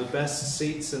to have the best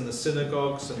seats in the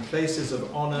synagogues and places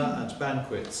of honour at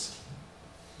banquets.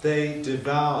 They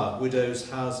devour widows'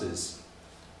 houses,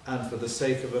 and for the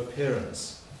sake of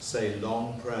appearance say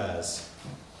long prayers.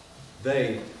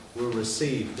 They will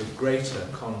receive the greater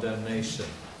condemnation."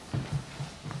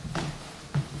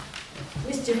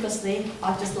 Mischievously,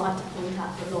 I'd just like to point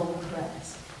out the long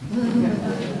prayers.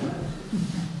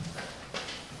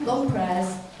 Long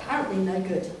prayers, apparently no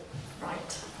good.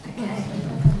 Right, okay.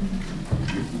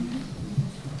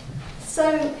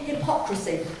 So,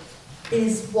 hypocrisy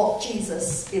is what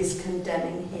Jesus is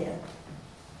condemning here.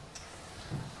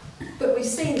 But we've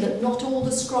seen that not all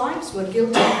the scribes were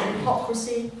guilty of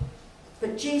hypocrisy,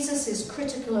 but Jesus is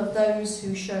critical of those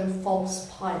who show false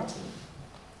piety.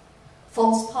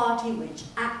 False piety which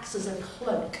acts as a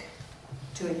cloak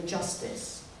to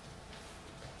injustice.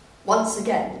 Once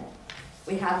again,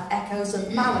 we have echoes of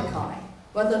Malachi,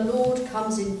 where the Lord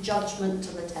comes in judgment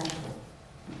to the temple.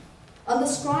 And the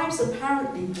scribes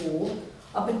apparently wore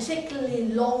a particularly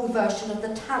long version of the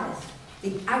talith,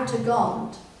 the outer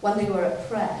garment, when they were at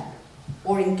prayer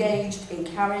or engaged in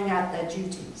carrying out their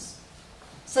duties.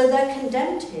 So they're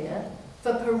condemned here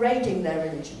for parading their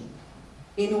religion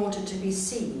in order to be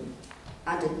seen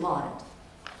and admired.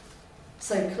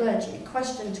 So clergy,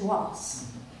 question to us,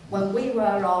 when we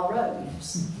wear our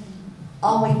robes,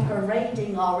 are we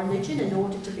parading our religion in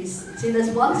order to be seen? See, there's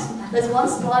one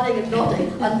smiling and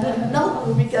nodding, and another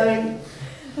will be going,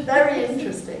 very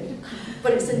interesting.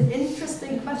 But it's an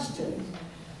interesting question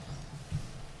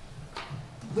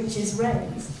which is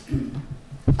raised.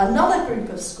 Another group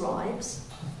of scribes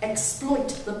exploit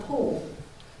the poor.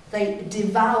 They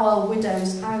devour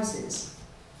widows' houses.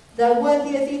 They're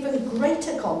worthy of even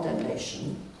greater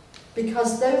condemnation,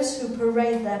 because those who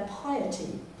parade their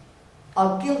piety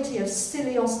are guilty of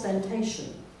silly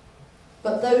ostentation,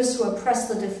 but those who oppress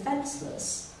the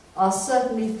defenceless are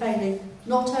certainly failing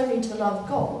not only to love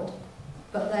God,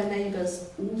 but their neighbours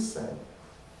also,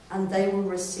 and they will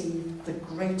receive the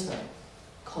greater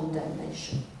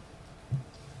condemnation.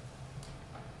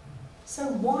 So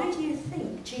why do you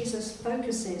think Jesus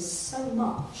focuses so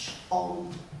much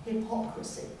on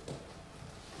hypocrisy?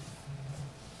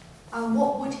 And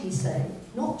what would he say,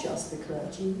 not just the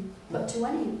clergy, but to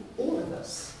all of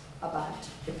us about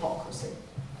hypocrisy?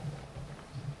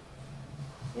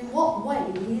 In what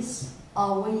ways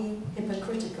are we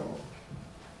hypocritical?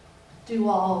 Do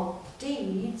our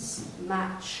deeds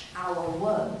match our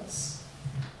words?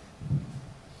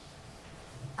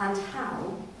 And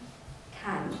how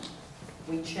can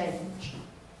we change?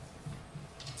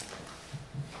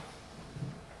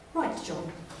 Right,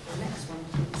 John, the next one,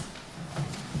 please.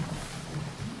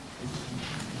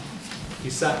 He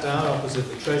sat down opposite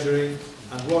the treasury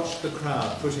and watched the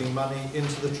crowd putting money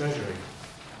into the treasury.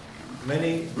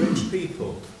 Many rich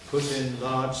people put in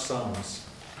large sums.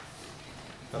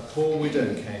 A poor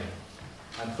widow came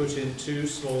and put in 2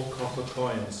 small copper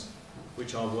coins,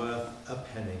 which are worth a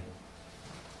penny.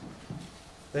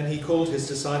 Then he called his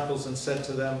disciples and said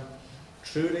to them,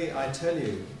 "Truly I tell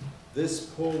you, this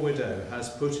poor widow has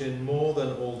put in more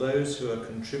than all those who are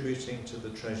contributing to the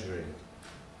treasury.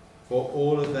 For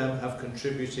all of them have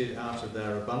contributed out of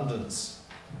their abundance.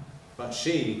 But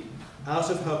she, out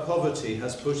of her poverty,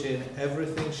 has put in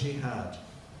everything she had,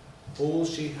 all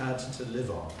she had to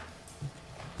live on."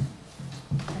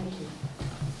 Thank you.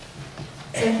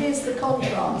 So here's the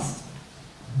contrast.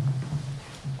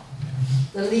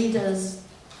 The leaders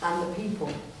and the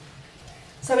people.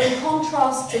 So in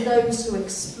contrast to those who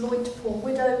exploit poor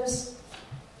widows,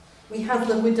 we have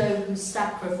the widow who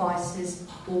sacrifices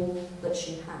all that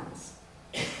she has.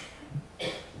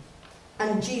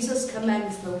 And Jesus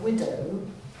commends the widow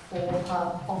for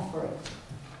her offering.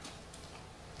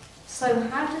 So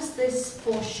how does this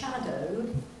foreshadow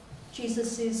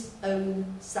Jesus' own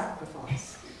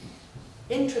sacrifice?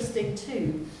 Interesting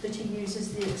too that he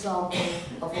uses the example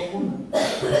of a woman.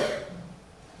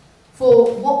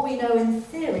 For what we know in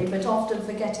theory but often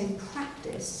forget in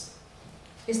practice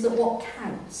is that what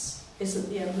counts isn't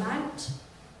the amount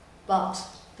but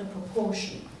the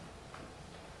proportion.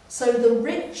 So the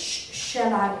rich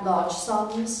shell out large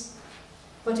sums,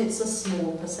 but it's a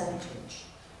small percentage.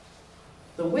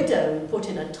 The widow put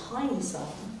in a tiny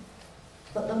sum,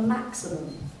 but the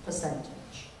maximum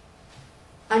percentage.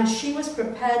 And she was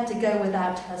prepared to go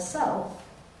without herself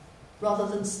rather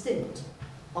than stint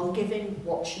on giving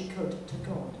what she could to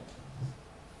God.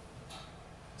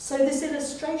 So this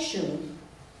illustration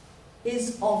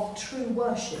is of true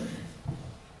worship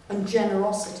and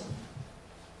generosity,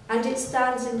 and it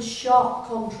stands in sharp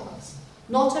contrast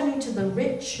not only to the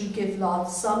rich who give large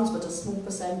sums but a small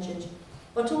percentage,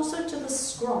 but also to the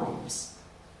scribes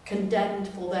condemned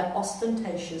for their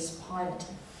ostentatious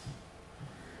piety.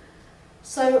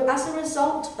 So as a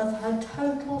result of her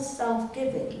total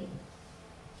self-giving,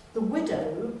 the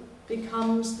widow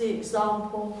becomes the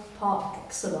example par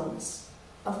excellence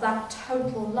of that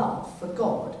total love for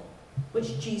God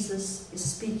which Jesus is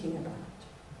speaking about.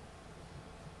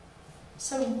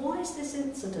 So why is this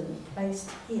incident placed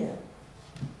here?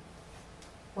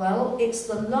 Well, it's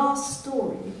the last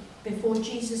story before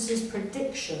Jesus'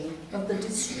 prediction of the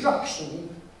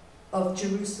destruction of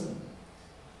Jerusalem,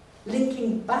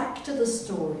 linking back to the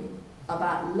story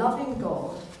about loving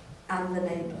God and the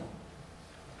neighbour.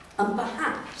 And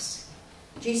perhaps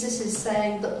Jesus is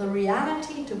saying that the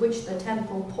reality to which the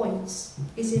temple points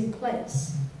is in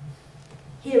place.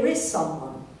 Here is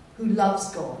someone who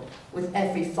loves God with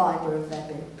every fibre of their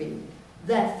being.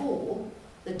 Therefore,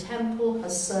 the temple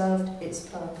has served its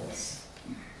purpose,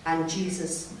 and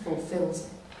Jesus fulfills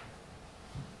it.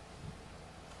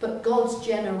 But God's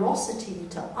generosity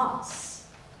to us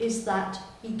is that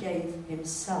he gave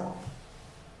himself.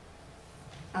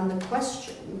 And the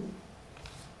question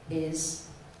is,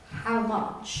 how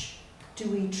much do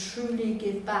we truly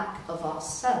give back of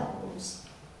ourselves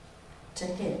to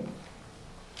him?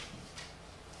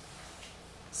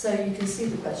 So you can see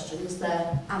the questions,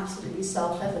 they're absolutely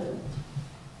self-evident.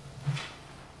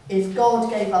 If God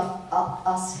gave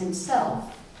us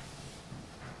himself,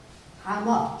 how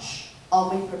much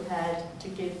are we prepared to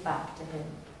give back to him?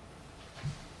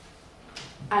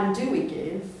 And do we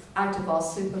give out of our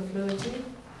superfluity,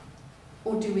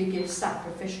 or do we give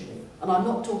sacrificially? And I'm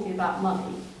not talking about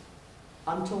money,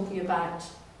 I'm talking about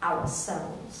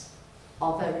ourselves,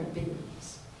 our very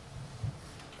beings.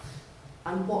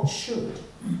 And what should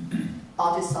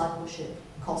our discipleship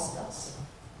cost us?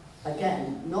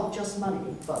 Again, not just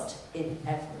money, but in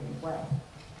every way.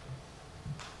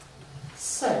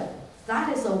 So,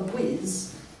 that is a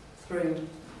whiz through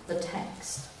the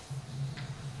text.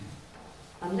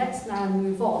 And let's now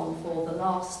move on for the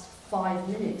last 5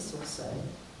 minutes or so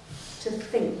to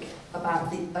think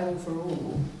about the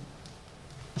overall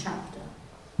chapter.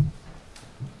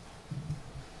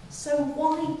 So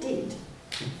why did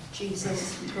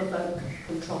Jesus provoke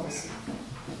controversy?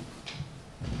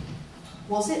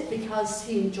 Was it because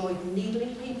he enjoyed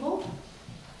needling people,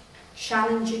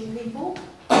 challenging people?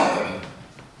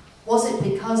 Was it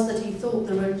because that he thought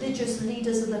the religious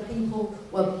leaders of the people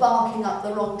were barking up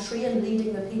the wrong tree and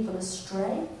leading the people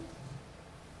astray?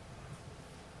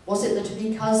 Was it that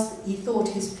because he thought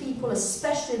his people,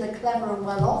 especially the clever and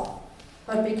well-off,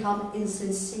 had become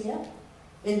insincere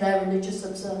in their religious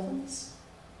observance?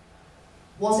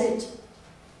 Was it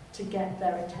to get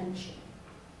their attention?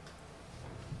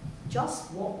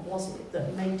 Just what was it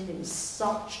that made him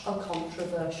such a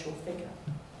controversial figure?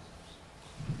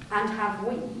 And have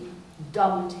we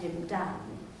dumbed him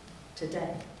down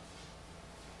today?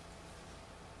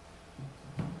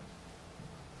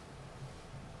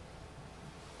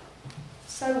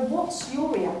 So what's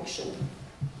your reaction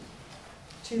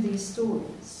to these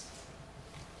stories?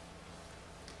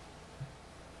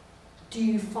 Do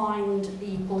you find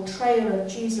the portrayal of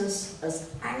Jesus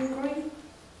as angry,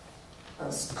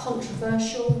 as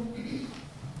controversial?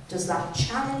 Does that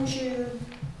challenge you?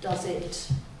 Does it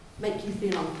make you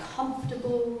feel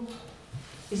uncomfortable?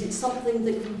 Is it something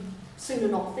that you sooner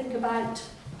not think about?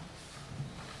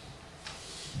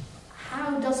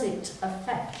 How does it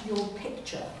affect your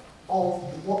picture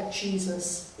of what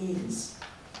Jesus is?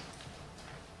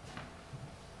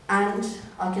 And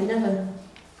I can never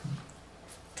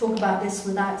talk about this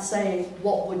without saying,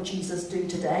 what would Jesus do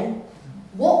today?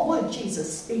 What would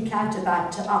Jesus speak out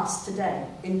about to us today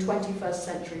in 21st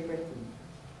century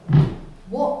Britain?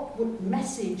 What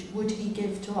message would he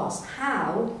give to us?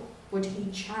 How would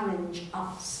he challenge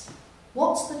us?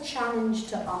 What's the challenge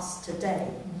to us today,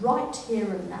 right here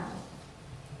and now?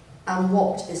 And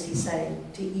what is he saying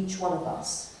to each one of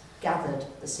us gathered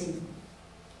this evening?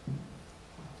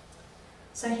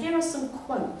 So here are some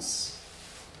quotes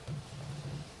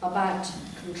about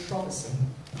controversy.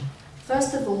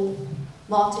 First of all,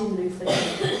 Martin Luther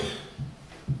King.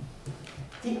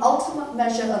 The ultimate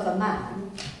measure of a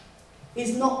man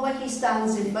is not where he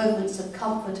stands in moments of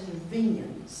comfort and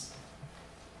convenience,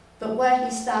 but where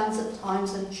he stands at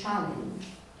times of challenge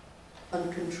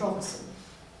and controversy.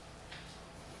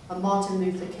 And Martin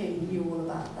Luther King knew all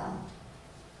about that.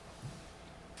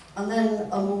 And then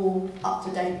a more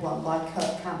up-to-date one by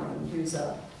Kirk Cameron, who's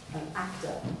an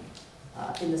actor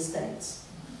in the States.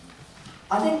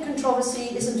 I think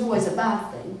controversy isn't always a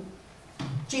bad thing.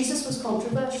 Jesus was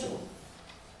controversial.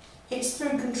 It's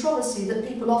through controversy that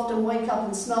people often wake up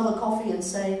and smell the coffee and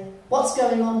say, what's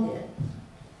going on here?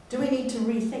 Do we need to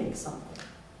rethink something?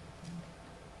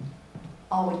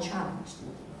 Are we challenged, in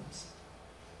other words?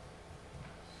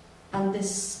 And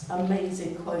this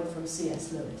amazing quote from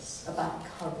C.S. Lewis about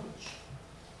courage.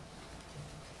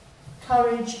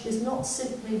 Courage is not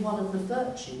simply one of the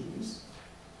virtues,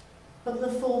 but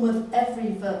the form of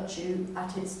every virtue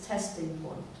at its testing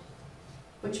point,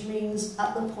 which means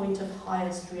at the point of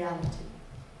highest reality.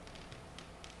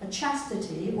 A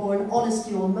chastity or an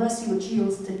honesty or mercy which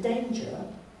yields to danger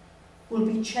will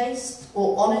be chaste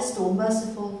or honest or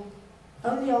merciful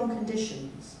only on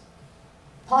conditions.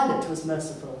 Pilate was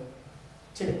merciful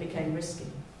till it became risky.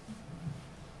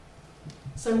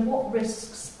 So what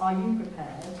risks are you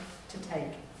prepared to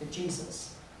take for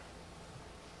Jesus?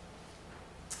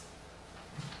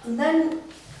 And then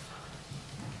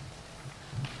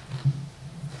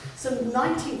some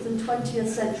 19th and 20th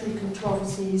century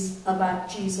controversies about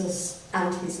Jesus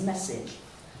and his message.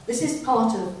 This is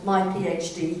part of my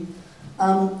PhD,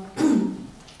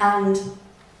 and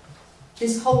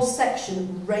this whole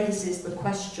section raises the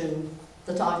question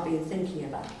that I've been thinking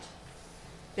about.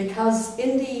 Because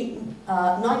in the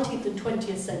 19th and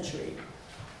 20th century,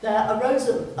 there arose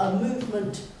a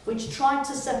movement which tried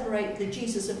to separate the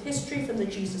Jesus of history from the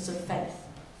Jesus of faith.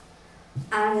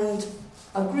 And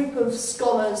a group of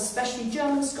scholars, especially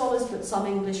German scholars, but some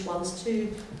English ones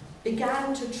too,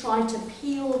 began to try to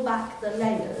peel back the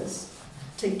layers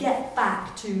to get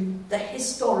back to the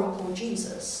historical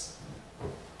Jesus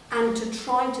and to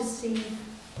try to see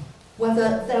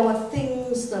whether there were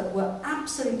things that were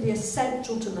absolutely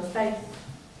essential to the faith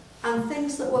and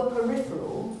things that were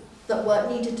peripheral that were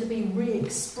needed to be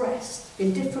re-expressed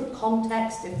in different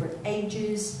contexts, different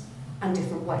ages, and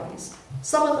different ways.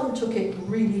 Some of them took it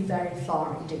really very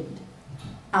far indeed.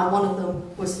 And one of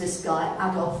them was this guy,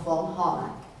 Adolf von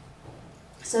Harnack.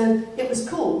 So it was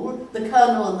called The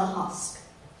Kernel and the Husk.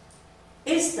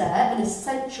 Is there an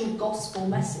essential gospel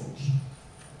message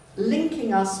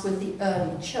linking us with the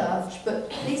early church, but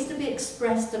needs to be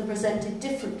expressed and presented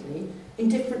differently in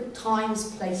different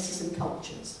times, places, and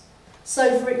cultures?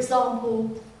 So, for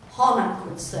example, Harnack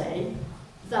would say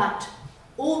that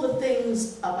all the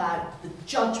things about the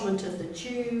judgment of the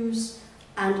Jews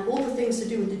and all the things to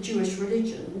do with the Jewish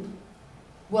religion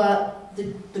were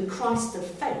the Christ of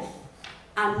faith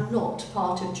and not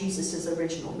part of Jesus'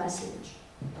 original message.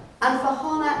 And for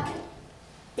Harnack,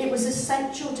 it was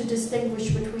essential to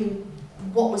distinguish between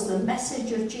what was the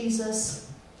message of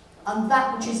Jesus and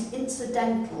that which is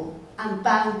incidental and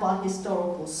bound by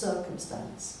historical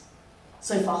circumstance.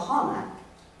 So for Harnack,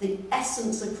 the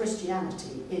essence of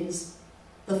Christianity is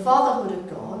the fatherhood of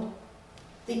God,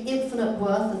 the infinite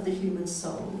worth of the human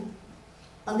soul,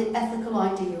 and the ethical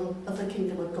ideal of the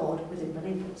kingdom of God within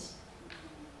believers.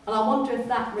 And I wonder if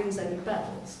that rings any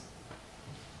bells.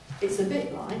 It's a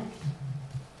bit like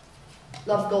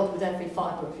love God with every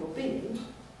fibre of your being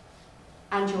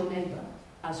and your neighbour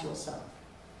as yourself.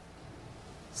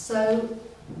 So,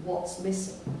 what's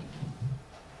missing?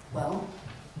 Well,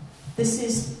 this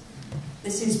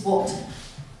is what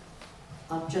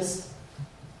I've just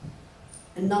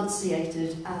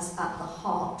enunciated as at the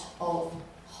heart of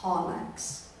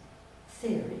Harnack's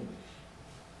theory.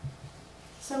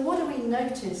 So what do we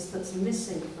notice that's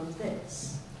missing from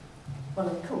this? Well,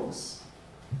 of course,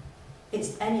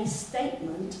 it's any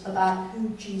statement about who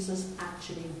Jesus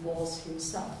actually was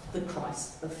himself, the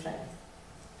Christ of faith.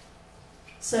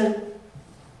 So,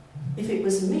 if it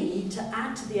was me to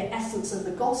add to the essence of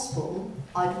the gospel,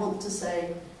 I'd want to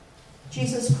say,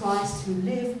 Jesus Christ, who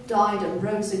lived, died, and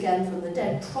rose again from the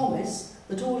dead, promised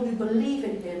that all who believe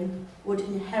in him would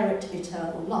inherit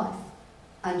eternal life,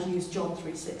 and use John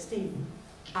 3:16.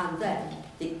 And then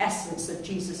the essence of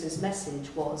Jesus'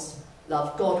 message was,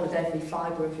 love God with every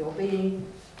fibre of your being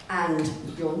and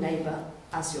your neighbour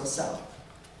as yourself.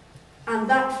 And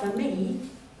that, for me,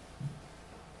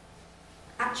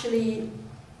 actually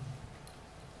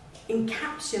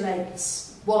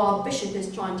encapsulates what our bishop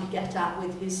is trying to get at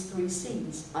with his 3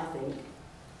 C's, I think.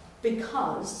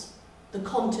 Because the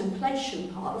contemplation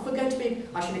part, if we're going to be,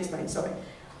 I should explain, sorry.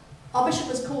 Our bishop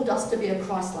has called us to be a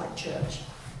Christ-like church.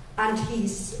 And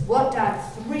he's worked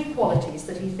out 3 qualities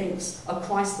that he thinks a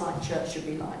Christ-like church should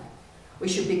be like. We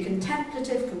should be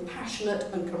contemplative, compassionate,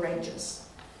 and courageous.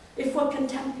 If we're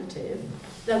contemplative,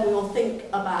 then we will think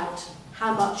about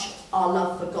how much our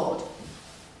love for God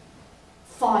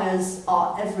fires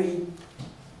our every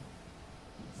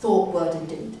thought, word and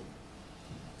deed.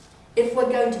 If we're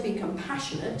going to be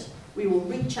compassionate, we will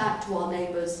reach out to our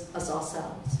neighbours as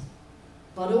ourselves.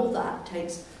 But all that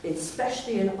takes,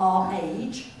 especially in our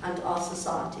age and our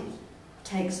society,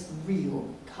 takes real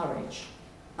courage.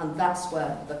 And that's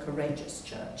where the courageous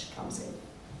church comes in.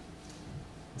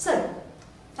 So,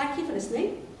 thank you for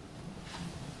listening.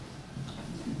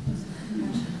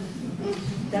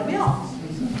 There we are.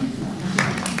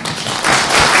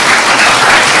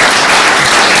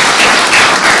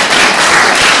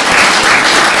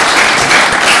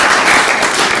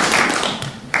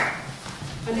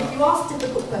 And if you ask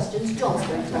difficult questions, John's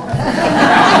going to answer.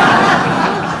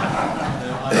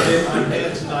 I'm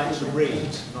here tonight to read,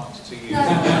 not to use.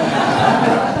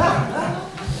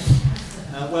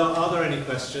 Well, are there any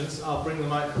questions? I'll bring the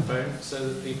microphone so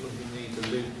that people who need the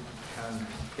loop can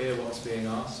hear what's being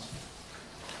asked.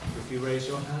 If you raise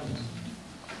your hand.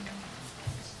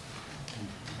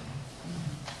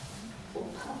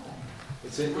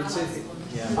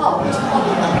 Yeah. Oh, I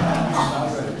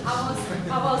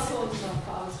was holding on,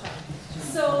 but I was trying.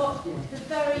 So, the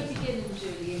very beginning,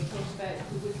 Julie, you talked about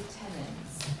the wicked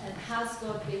tenants, and has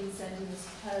God been sending us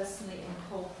personally and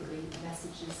corporately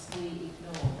messages we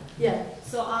ignore? yeah.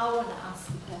 So I want to ask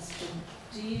the question,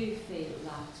 do you feel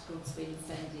that God's been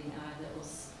sending either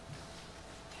us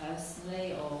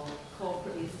personally or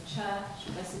corporately as a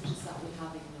church messages that we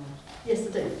have ignored? Yes,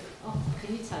 I do. Oh,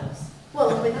 can you tell us? Well,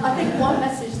 I mean, I think one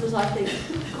message that I think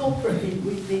corporately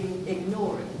we've been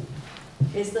ignoring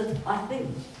is that I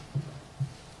think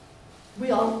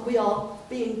we are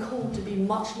being called to be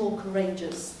much more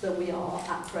courageous than we are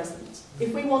at present.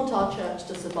 If we want our church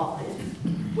to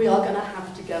survive, we are going to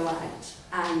have to go out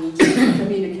and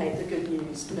communicate the good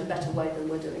news in a better way than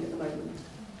we're doing at the moment.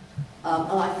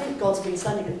 And I think God's been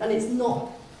sending it, and it's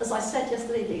not, as I said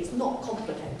yesterday, it's not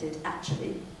complicated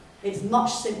actually. It's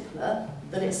much simpler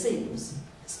than it seems,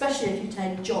 especially if you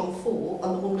take John 4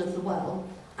 and the woman of the well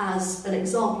as an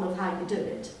example of how you do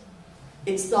it.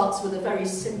 It starts with a very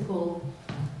simple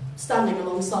standing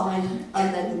alongside,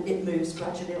 and then it moves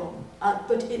gradually on.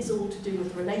 But it's all to do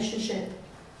with relationship,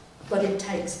 but it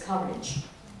takes courage.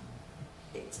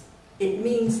 It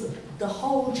means that the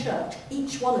whole church,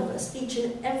 each one of us, each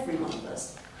and every one of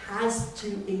us, has to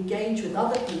engage with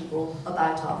other people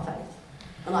about our faith.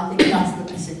 And I think that's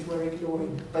the message we're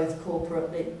ignoring, both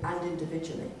corporately and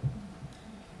individually.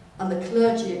 And the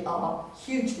clergy are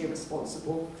hugely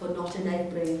responsible for not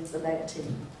enabling the laity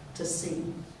to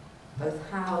see both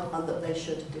how and that they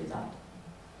should do that.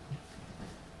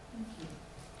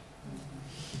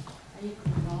 Are you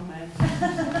coming on, mate?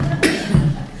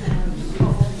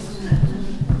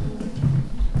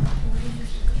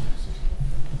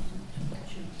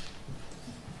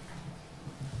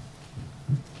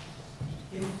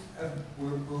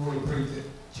 We're all agreed that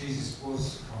Jesus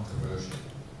was controversial.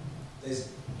 It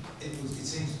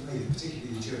seems to me that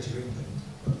particularly the Church of England,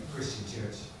 the Christian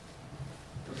Church,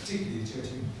 but particularly the Church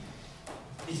of England,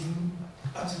 is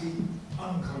utterly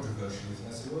uncontroversial, if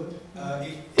that's the word.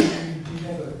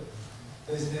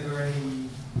 There's never any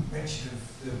mention of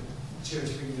the Church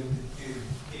of England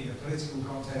in a political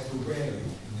context, or rarely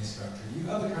in this country.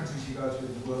 Other countries you go to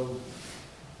in the world,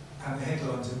 and the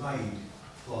headlines are made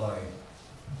by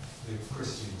the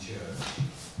Christian church,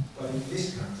 but in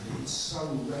this country it's so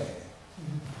rare. I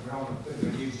mean, I'm a bit of a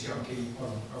news junkie. I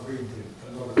read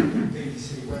a lot of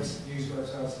BBC news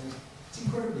websites, and it's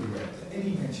incredibly rare that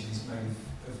any mention is made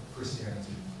of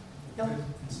Christianity. Yep.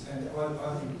 And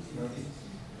I think,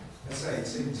 let's say it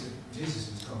seems that Jesus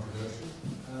was controversial,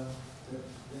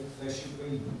 that there should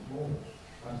be more.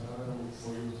 I don't know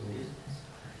what your thought is.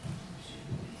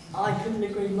 I couldn't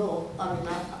agree more. I mean,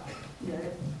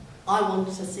 I want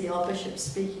to see our bishops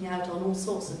speaking out on all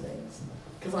sorts of things,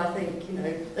 because I think,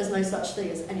 there's no such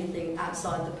thing as anything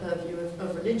outside the purview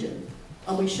of religion,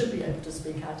 and we should be able to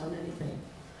speak out on anything.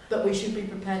 But we should be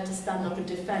prepared to stand up and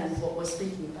defend what we're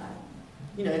speaking about.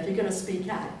 If you're going to speak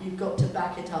out, you've got to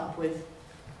back it up with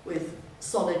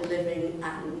solid living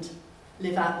and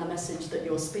live out the message that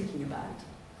you're speaking about.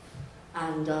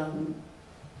 And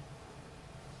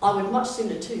I would much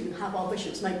sooner too have our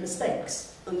bishops make mistakes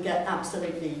and get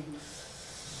absolutely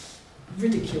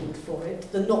ridiculed for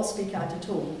it than not speak out at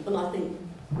all. And I think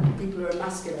people are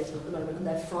emasculated at the moment and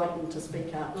they're frightened to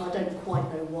speak out, and I don't quite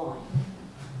know why.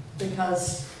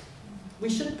 Because we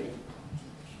should be.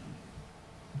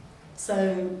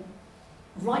 So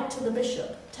write to the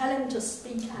bishop, tell him to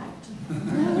speak out.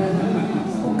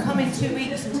 Or come in 2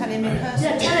 weeks and tell him in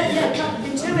person. Yeah, come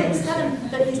in 2 weeks, tell him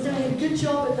that that he's doing a good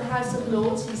job at the House of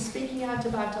Lords. He's speaking out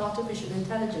about artificial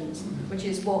intelligence, which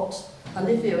is what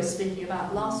Olivia was speaking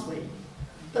about last week.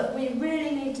 But we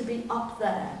really need to be up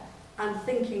there and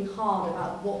thinking hard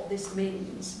about what this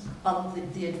means,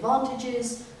 the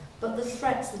advantages, but the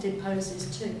threats that it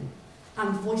poses too,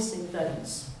 and voicing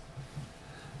those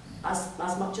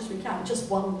as much as we can.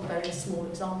 Just one very small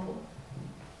example.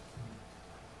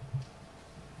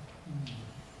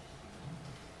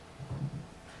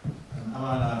 Am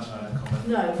I allowed to add a comment?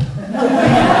 No. You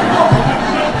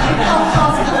can't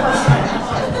ask a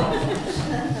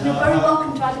question. You're very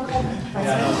welcome to add a comment.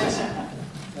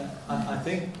 I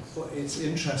think it's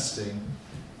interesting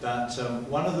that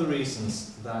one of the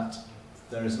reasons that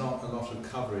there is not a lot of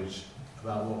coverage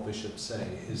about what bishops say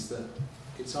is that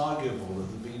it's arguable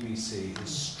that the BBC is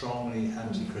strongly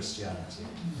anti-Christianity.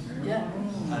 Yeah.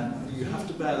 And you have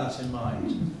to bear that in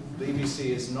mind. The BBC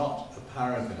is not a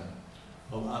paragon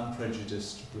of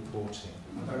unprejudiced reporting.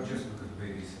 I don't just look at the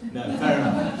BBC. No, fair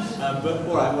enough. But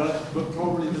all right, well, but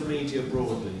probably the media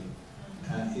broadly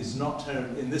is not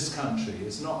in this country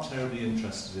is not terribly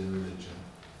interested in religion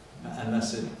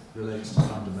unless it relates to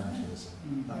fundamentalism.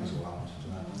 That was all I wanted to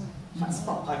add. That's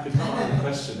fine. I could come up with a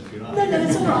question if you like. No,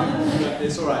 it's all right. But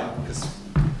it's all right because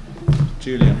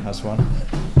Julian has one.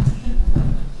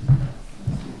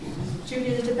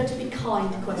 Julian, it had better be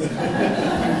kind question.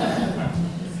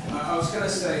 I was going to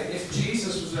say, if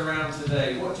Jesus was around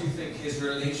today, what do you think his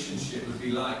relationship would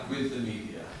be like with the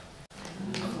media?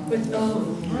 With,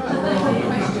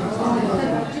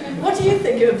 what do you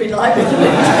think it would be like with the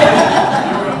media?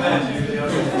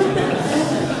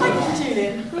 Thank you,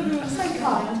 Julian. So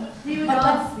kind. He would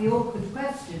ask the awkward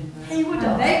question. He would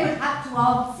and they would have to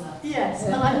answer. Yes,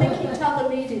 and I think he'd tell the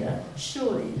media,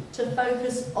 surely, to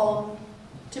focus on,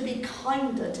 to be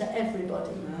kinder to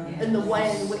everybody in the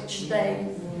way in which they...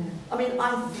 I mean,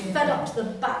 I'm fed up to the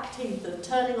back teeth of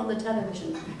turning on the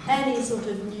television any sort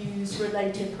of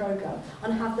news-related programme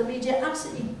and have the media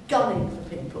absolutely gunning for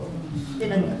people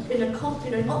in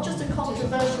a not just a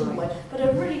controversial way, but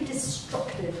a really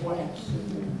destructive way.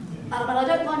 And I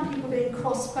don't mind people being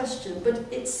cross-questioned, but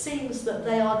it seems that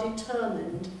they are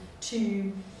determined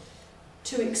to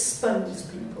expose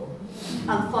people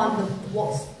and find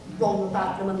what's wrong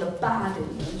about them and the bad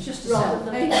in them, just rather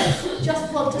than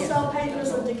just want to sell papers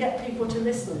and to get people to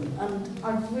listen. And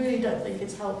I really don't think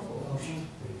it's helpful.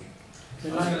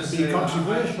 They like to be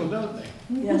controversial, don't they?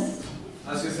 Yes.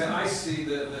 I was going to say, I see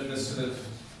the sort of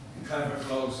clever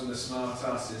clogs and the smart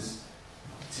asses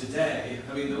today.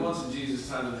 I mean, the ones in Jesus'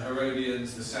 time, the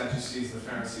Herodians, the Sadducees, the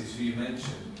Pharisees, who you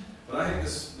mentioned. But I think the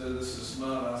sort of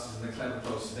smart asses and the clever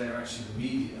clogs today are actually the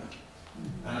media.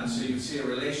 And so you see a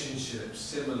relationship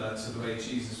similar to the way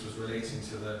Jesus was relating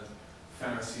to the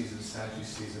Pharisees and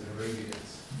Sadducees and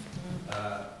Herodians.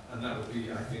 And that would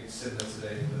be, I think, similar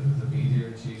today to the media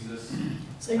and Jesus.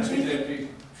 So I do think you they'd be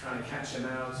trying to catch him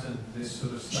out and this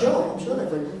sort of stuff. Sure, I'm sure they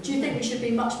would. Do you think we should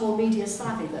be much more media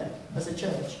savvy, though, as a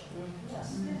church?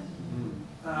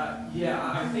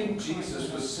 Yeah, I think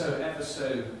Jesus was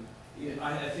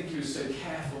I think he was so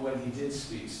careful when he did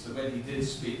speak, so that when he did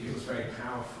speak, it was very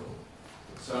powerful.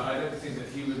 So I don't think that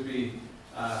he would be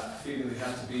feeling that he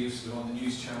had to be sort of on the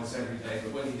news channels every day,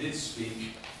 but when he did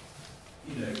speak,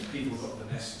 people got the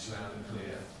message loud and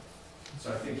clear.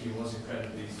 So I think he was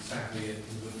incredibly savvy, and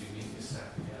he would be media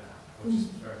savvy, which is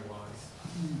very wise.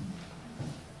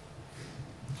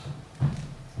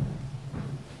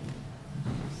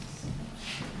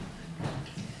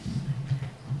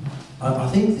 I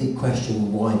think the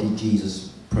question, why did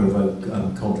Jesus provoke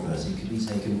controversy, could be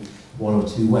taken one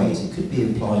of two ways. It could be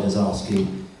implied as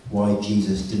asking why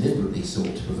Jesus deliberately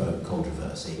sought to provoke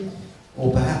controversy,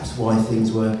 or perhaps why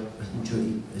things were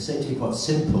essentially quite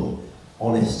simple,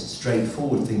 honest,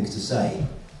 straightforward things to say,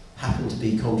 happened to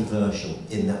be controversial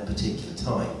in that particular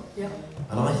time. Yeah.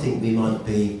 And I think we might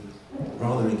be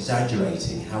rather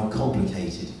exaggerating how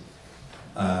complicated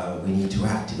we need to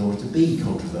act in order to be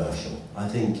controversial. I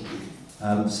think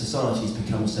society's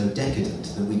become so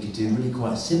decadent that we could do really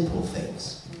quite simple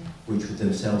things which would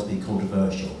themselves be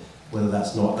controversial, whether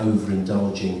that's not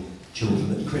overindulging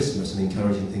children at Christmas and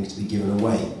encouraging things to be given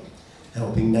away,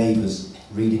 helping neighbours,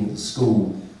 reading at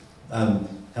school,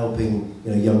 helping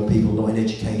young people not in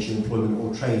education, employment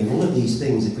or training. All of these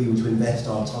things, if we were to invest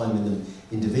our time in them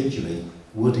individually,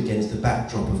 would, against the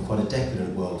backdrop of quite a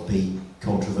decadent world, be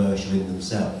controversial in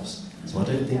themselves. So I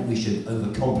don't think we should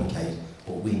overcomplicate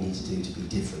what we need to do to be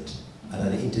different at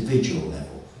an individual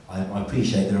level. I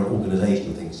appreciate there are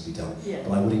organisational things to be done,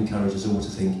 but I would encourage us all to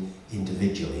think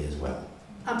individually as well.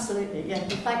 Absolutely, yeah. Well,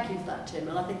 thank you for that, Tim,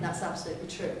 and I think that's absolutely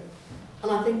true.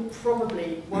 And I think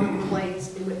probably one of the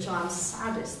ways in which I'm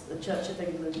saddened the Church of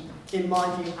England, in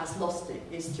my view, has lost it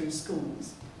is through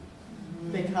schools.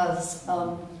 Because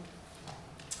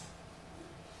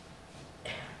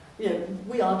you know,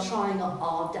 we are trying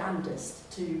our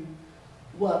damnedest to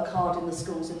work hard in the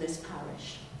schools in this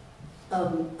parish,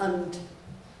 and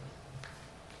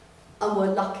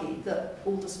we're lucky that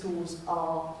all the schools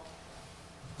are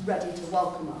ready to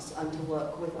welcome us and to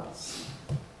work with us.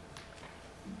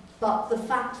 But the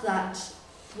fact that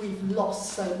we've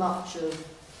lost so much of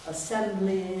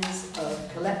assemblies, of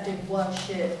collective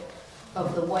worship,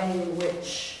 of the way in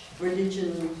which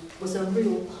religion was a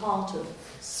real part of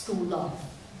school life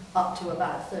up to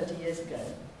about 30 years ago,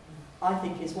 I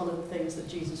think is one of the things that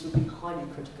Jesus would be highly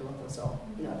critical of us on,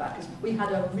 about, because we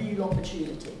had a real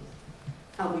opportunity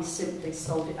and we simply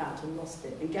sold it out and lost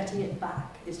it. And getting it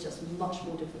back is just much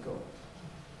more difficult.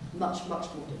 Much, much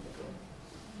more difficult.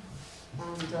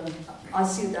 And I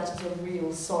see that as a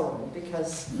real sorrow,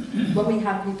 because when we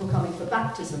have people coming for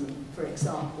baptism, for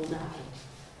example, now,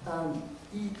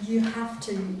 you have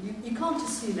to, you can't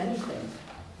assume anything.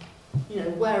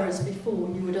 Whereas before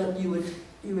you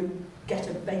would get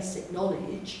a basic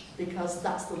knowledge because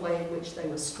that's the way in which they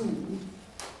were schooled.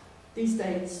 These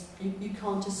days you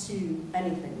can't assume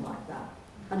anything like that,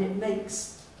 and it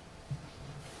makes.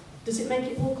 Does it make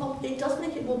it more? It does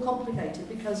make it more complicated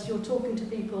because you're talking to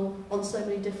people on so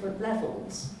many different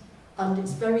levels, and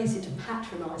it's very easy to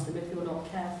patronise them if you're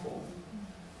not careful.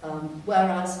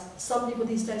 Whereas some people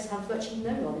these days have virtually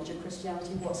no knowledge of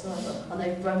Christianity whatsoever, and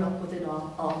they've grown up within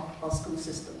our school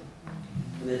system.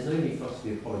 And there's no need for us to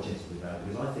be apologetic about it,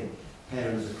 because I think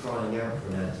parents are crying out for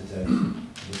an antidote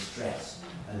to the stress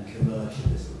and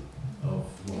commercialism of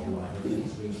modern life. I think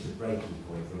it's reached a breaking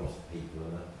point for a lot of people,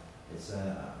 and it's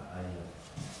a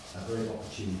very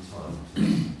opportune time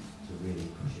to really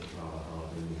push it rather hard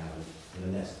than we have, in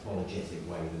a less apologetic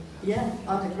way than perhaps.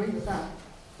 Yeah, I'd agree with that.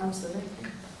 Absolutely.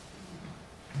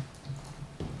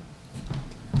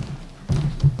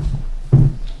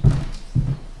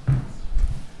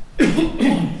 So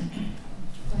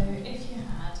if you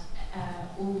had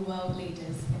all the world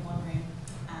leaders in one room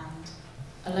and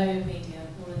a load of media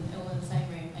all in the same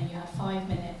room, and you had 5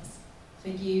 minutes for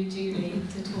you, Julie,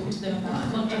 to talk to them about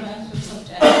a controversial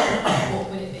subject, what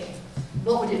would it be?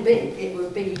 What would it be? It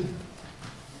would be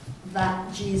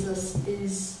that Jesus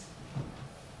is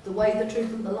the way, the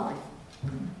truth and the life.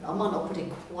 I might not put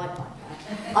it quite like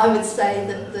that. I would say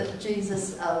that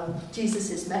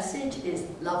Jesus' message is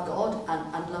love God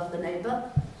and love the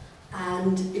neighbour.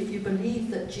 And if you believe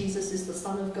that Jesus is the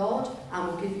Son of God and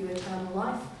will give you eternal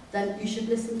life, then you should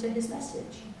listen to his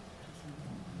message.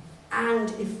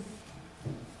 And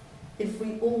if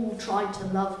we all tried to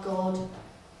love God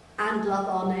and love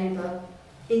our neighbour,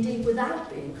 indeed without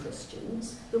being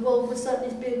Christians, the world would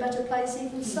certainly be a better place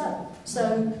even so.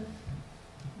 So,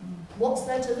 what's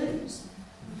there to lose?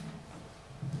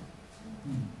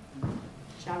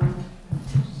 Sharon?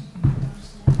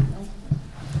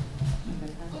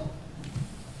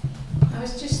 I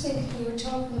was just thinking, you were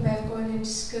talking about going into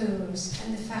schools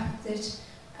and the fact that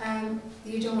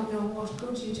you don't know what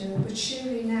good you're doing, but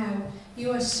surely now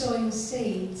you are sowing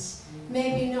seeds,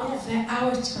 maybe not for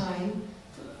our time,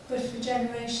 but for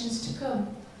generations to come.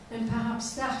 And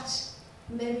perhaps that,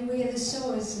 maybe we are the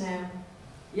sowers now.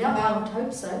 Yeah, I would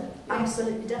hope so.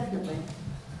 Absolutely, definitely.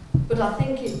 But I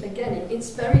think, it's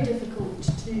very difficult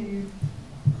to,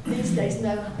 these days,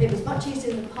 know. It was much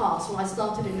easier in the past, when I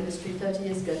started in ministry 30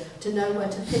 years ago, to know where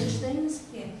to pitch things.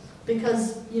 Yeah.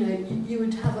 Because, you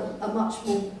would have a much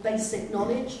more basic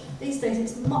knowledge. These days,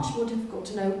 it's much more difficult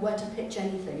to know where to pitch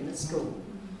anything in a school.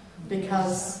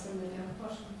 Because,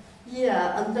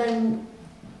 yeah, and then,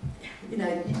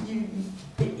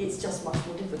 it's just much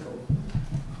more difficult.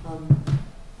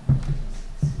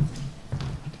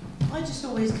 I just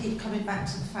always keep coming back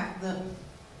to the fact that,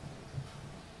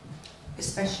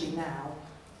 especially now,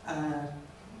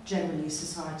 generally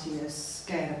society is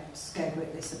scared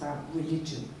witless about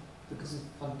religion because of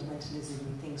fundamentalism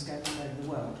and things going on over the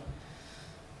world.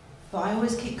 But I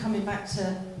always keep coming back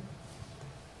to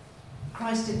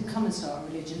Christ didn't come and start a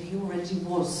religion, he already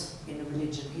was in a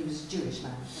religion. He was a Jewish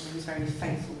man, and he was very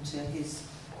faithful to his,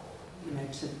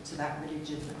 to that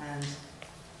religion and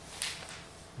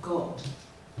God.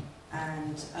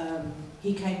 And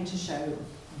he came to show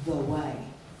the way.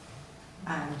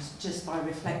 And just by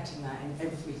reflecting that in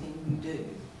everything we do,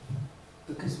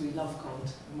 because we love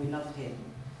God and we love him,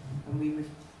 and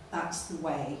that's the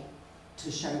way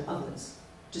to show others,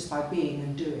 just by being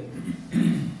and doing.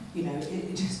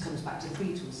 It just comes back to the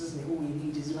Beatles, doesn't it? All you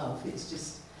need is love.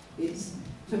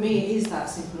 For me, it is that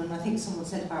simple. And I think someone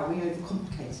said about we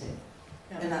overcomplicate it.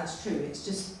 Yeah. And that's true. It's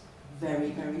just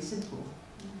very, very simple.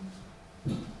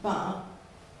 But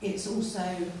it's also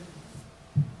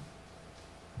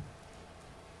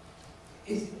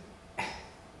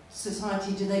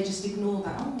society, do they just ignore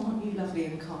that? Oh, aren't you lovely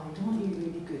and kind? Aren't you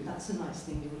really good? That's a nice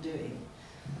thing you're doing.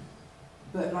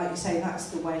 But like you say, that's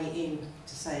the way in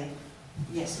to say,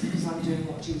 yes, because I'm doing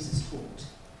what Jesus taught.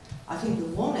 I think the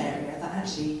one area that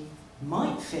actually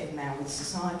might fit now with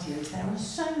society is there are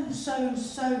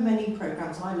so many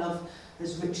programmes. I love,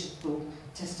 as Richard will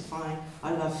testify,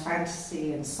 I love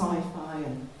fantasy and sci-fi,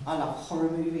 and I love horror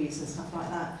movies and stuff like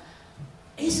that.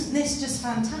 Isn't this just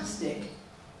fantastic?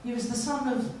 He was the Son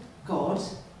of God,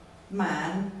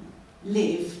 man,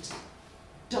 lived,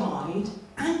 died,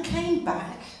 and came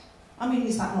back. I mean,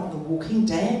 is that not The Walking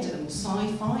Dead and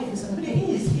sci-fi? But it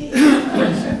is. It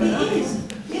is.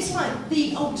 It's like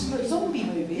the ultimate zombie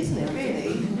movie, isn't it,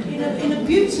 really? In a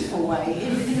beautiful way,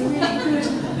 in a really good,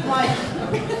 like,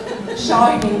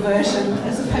 Shining version,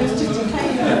 as opposed to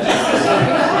Decay version.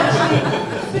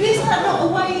 But is that not a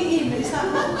way in? Is that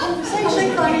not a conversation? I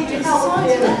think I need to help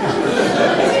here.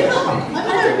 Is it not? I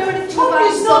don't know anything about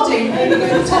Tommy's nodding.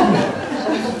 nodding. Tommy.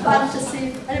 Fantasy.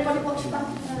 Anybody watch that?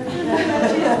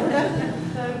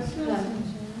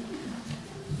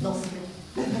 Lost me.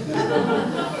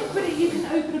 But you can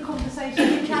open a conversation.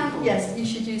 You can, yes, you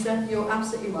should use that. You're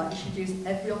absolutely right. You should use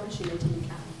every opportunity you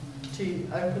can to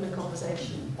open a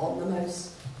conversation on the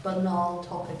most banal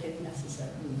topic if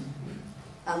necessary.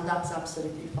 And that's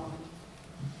absolutely fine.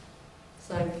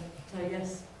 So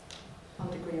yes, I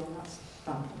would agree on that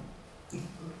standpoint.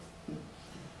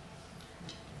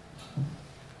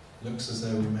 Looks as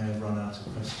though we may have run out of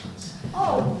questions.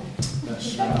 Oh,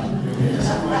 That's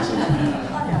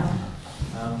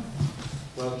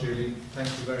well, Julie, thank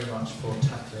you very much for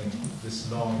tackling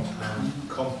this long and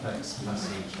complex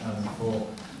passage and for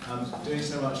doing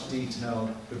so much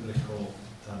detailed biblical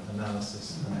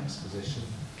analysis and exposition,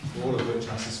 all of which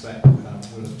I suspect will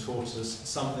have taught us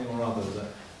something or other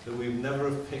that we've never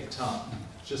have picked up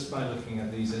just by looking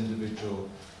at these individual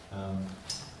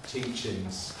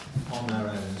teachings on their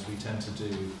own, as we tend to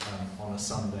do on a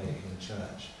Sunday in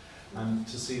church, and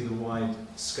to see the wide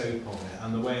scope of it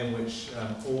and the way in which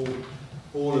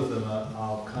all of them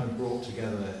are kind of brought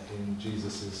together in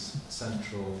Jesus'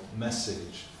 central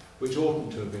message, which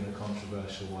oughtn't to have been a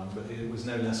controversial one, but it was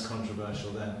no less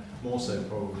controversial then, more so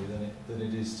probably than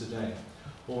it is today.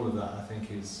 All of that, I think,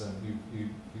 is you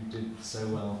did so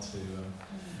well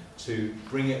to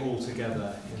bring it all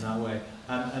together in that way.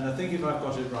 And I think if I've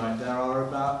got it right, there are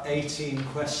about 18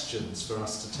 questions for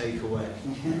us to take away.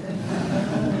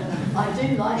 I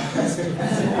do like questions.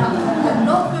 I'm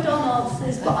not good on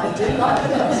answers, but I do like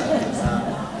questions.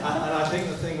 And I think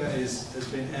the thing that has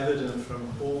been evident from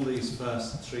all these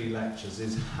first 3 lectures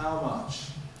is how much,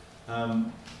 I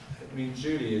mean,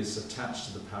 Julie is attached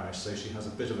to the parish, so she has a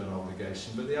bit of an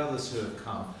obligation, but the others who have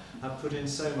come have put in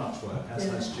so much work, as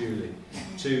has Julie,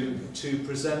 to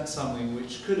present something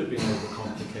which could have been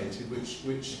overcomplicated,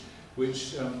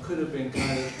 which could have been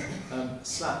kind of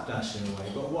slapdash in a way,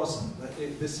 but wasn't.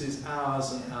 This is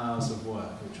hours and hours of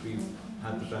work which we've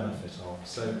had the benefit of.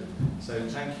 So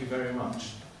thank you very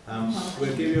much.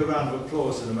 We'll give you a round of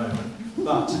applause in a moment,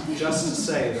 but just to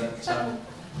say that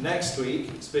next week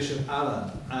it's Bishop Allen,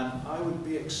 and I would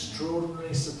be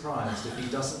extraordinarily surprised if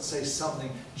he doesn't say something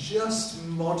just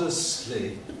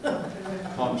modestly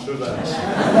controversial.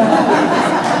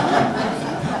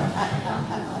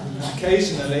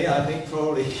 Occasionally, I think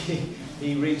probably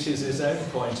he reaches his own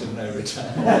point of no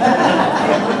return.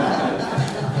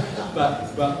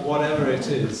 But whatever it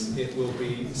is, it will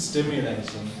be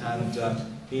stimulating, and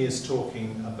he is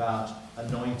talking about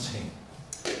anointing.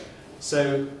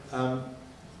 So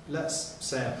let's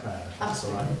say a prayer, if that's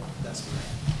all right. Let's pray.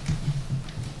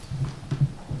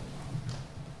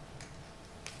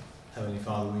 Heavenly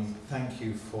Father, we thank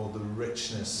you for the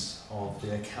richness of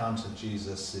the account of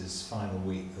Jesus' final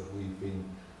week that we've been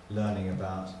learning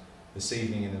about this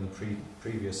evening and in the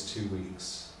previous 2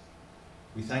 weeks.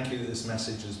 We thank you that this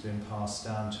message has been passed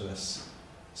down to us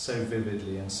so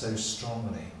vividly and so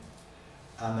strongly,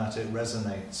 and that it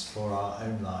resonates for our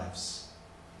own lives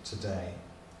today.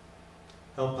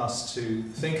 Help us to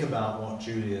think about what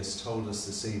Julie has told us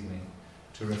this evening,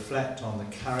 to reflect on the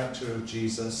character of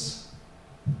Jesus,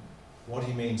 what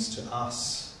he means to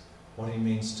us, what he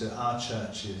means to our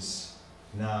churches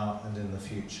now and in the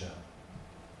future.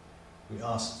 We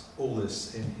ask all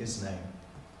this in his name.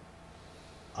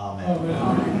 Amen.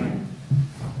 Amen.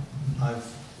 I've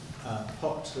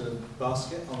popped a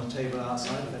basket on the table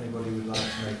outside if anybody would like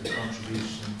to make a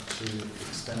contribution to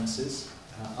expenses.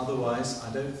 Otherwise, I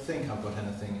don't think I've got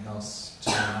anything else to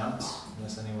announce,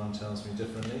 unless anyone tells me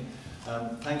differently.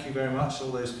 Thank you very much, all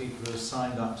those people who have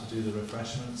signed up to do the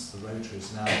refreshments. The Rotary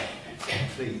is now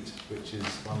complete, which is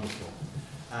wonderful.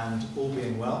 And all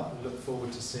being well, we look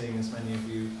forward to seeing as many of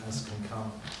you as can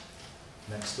come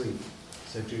next week.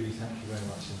 So Julie, thank you very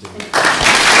much indeed.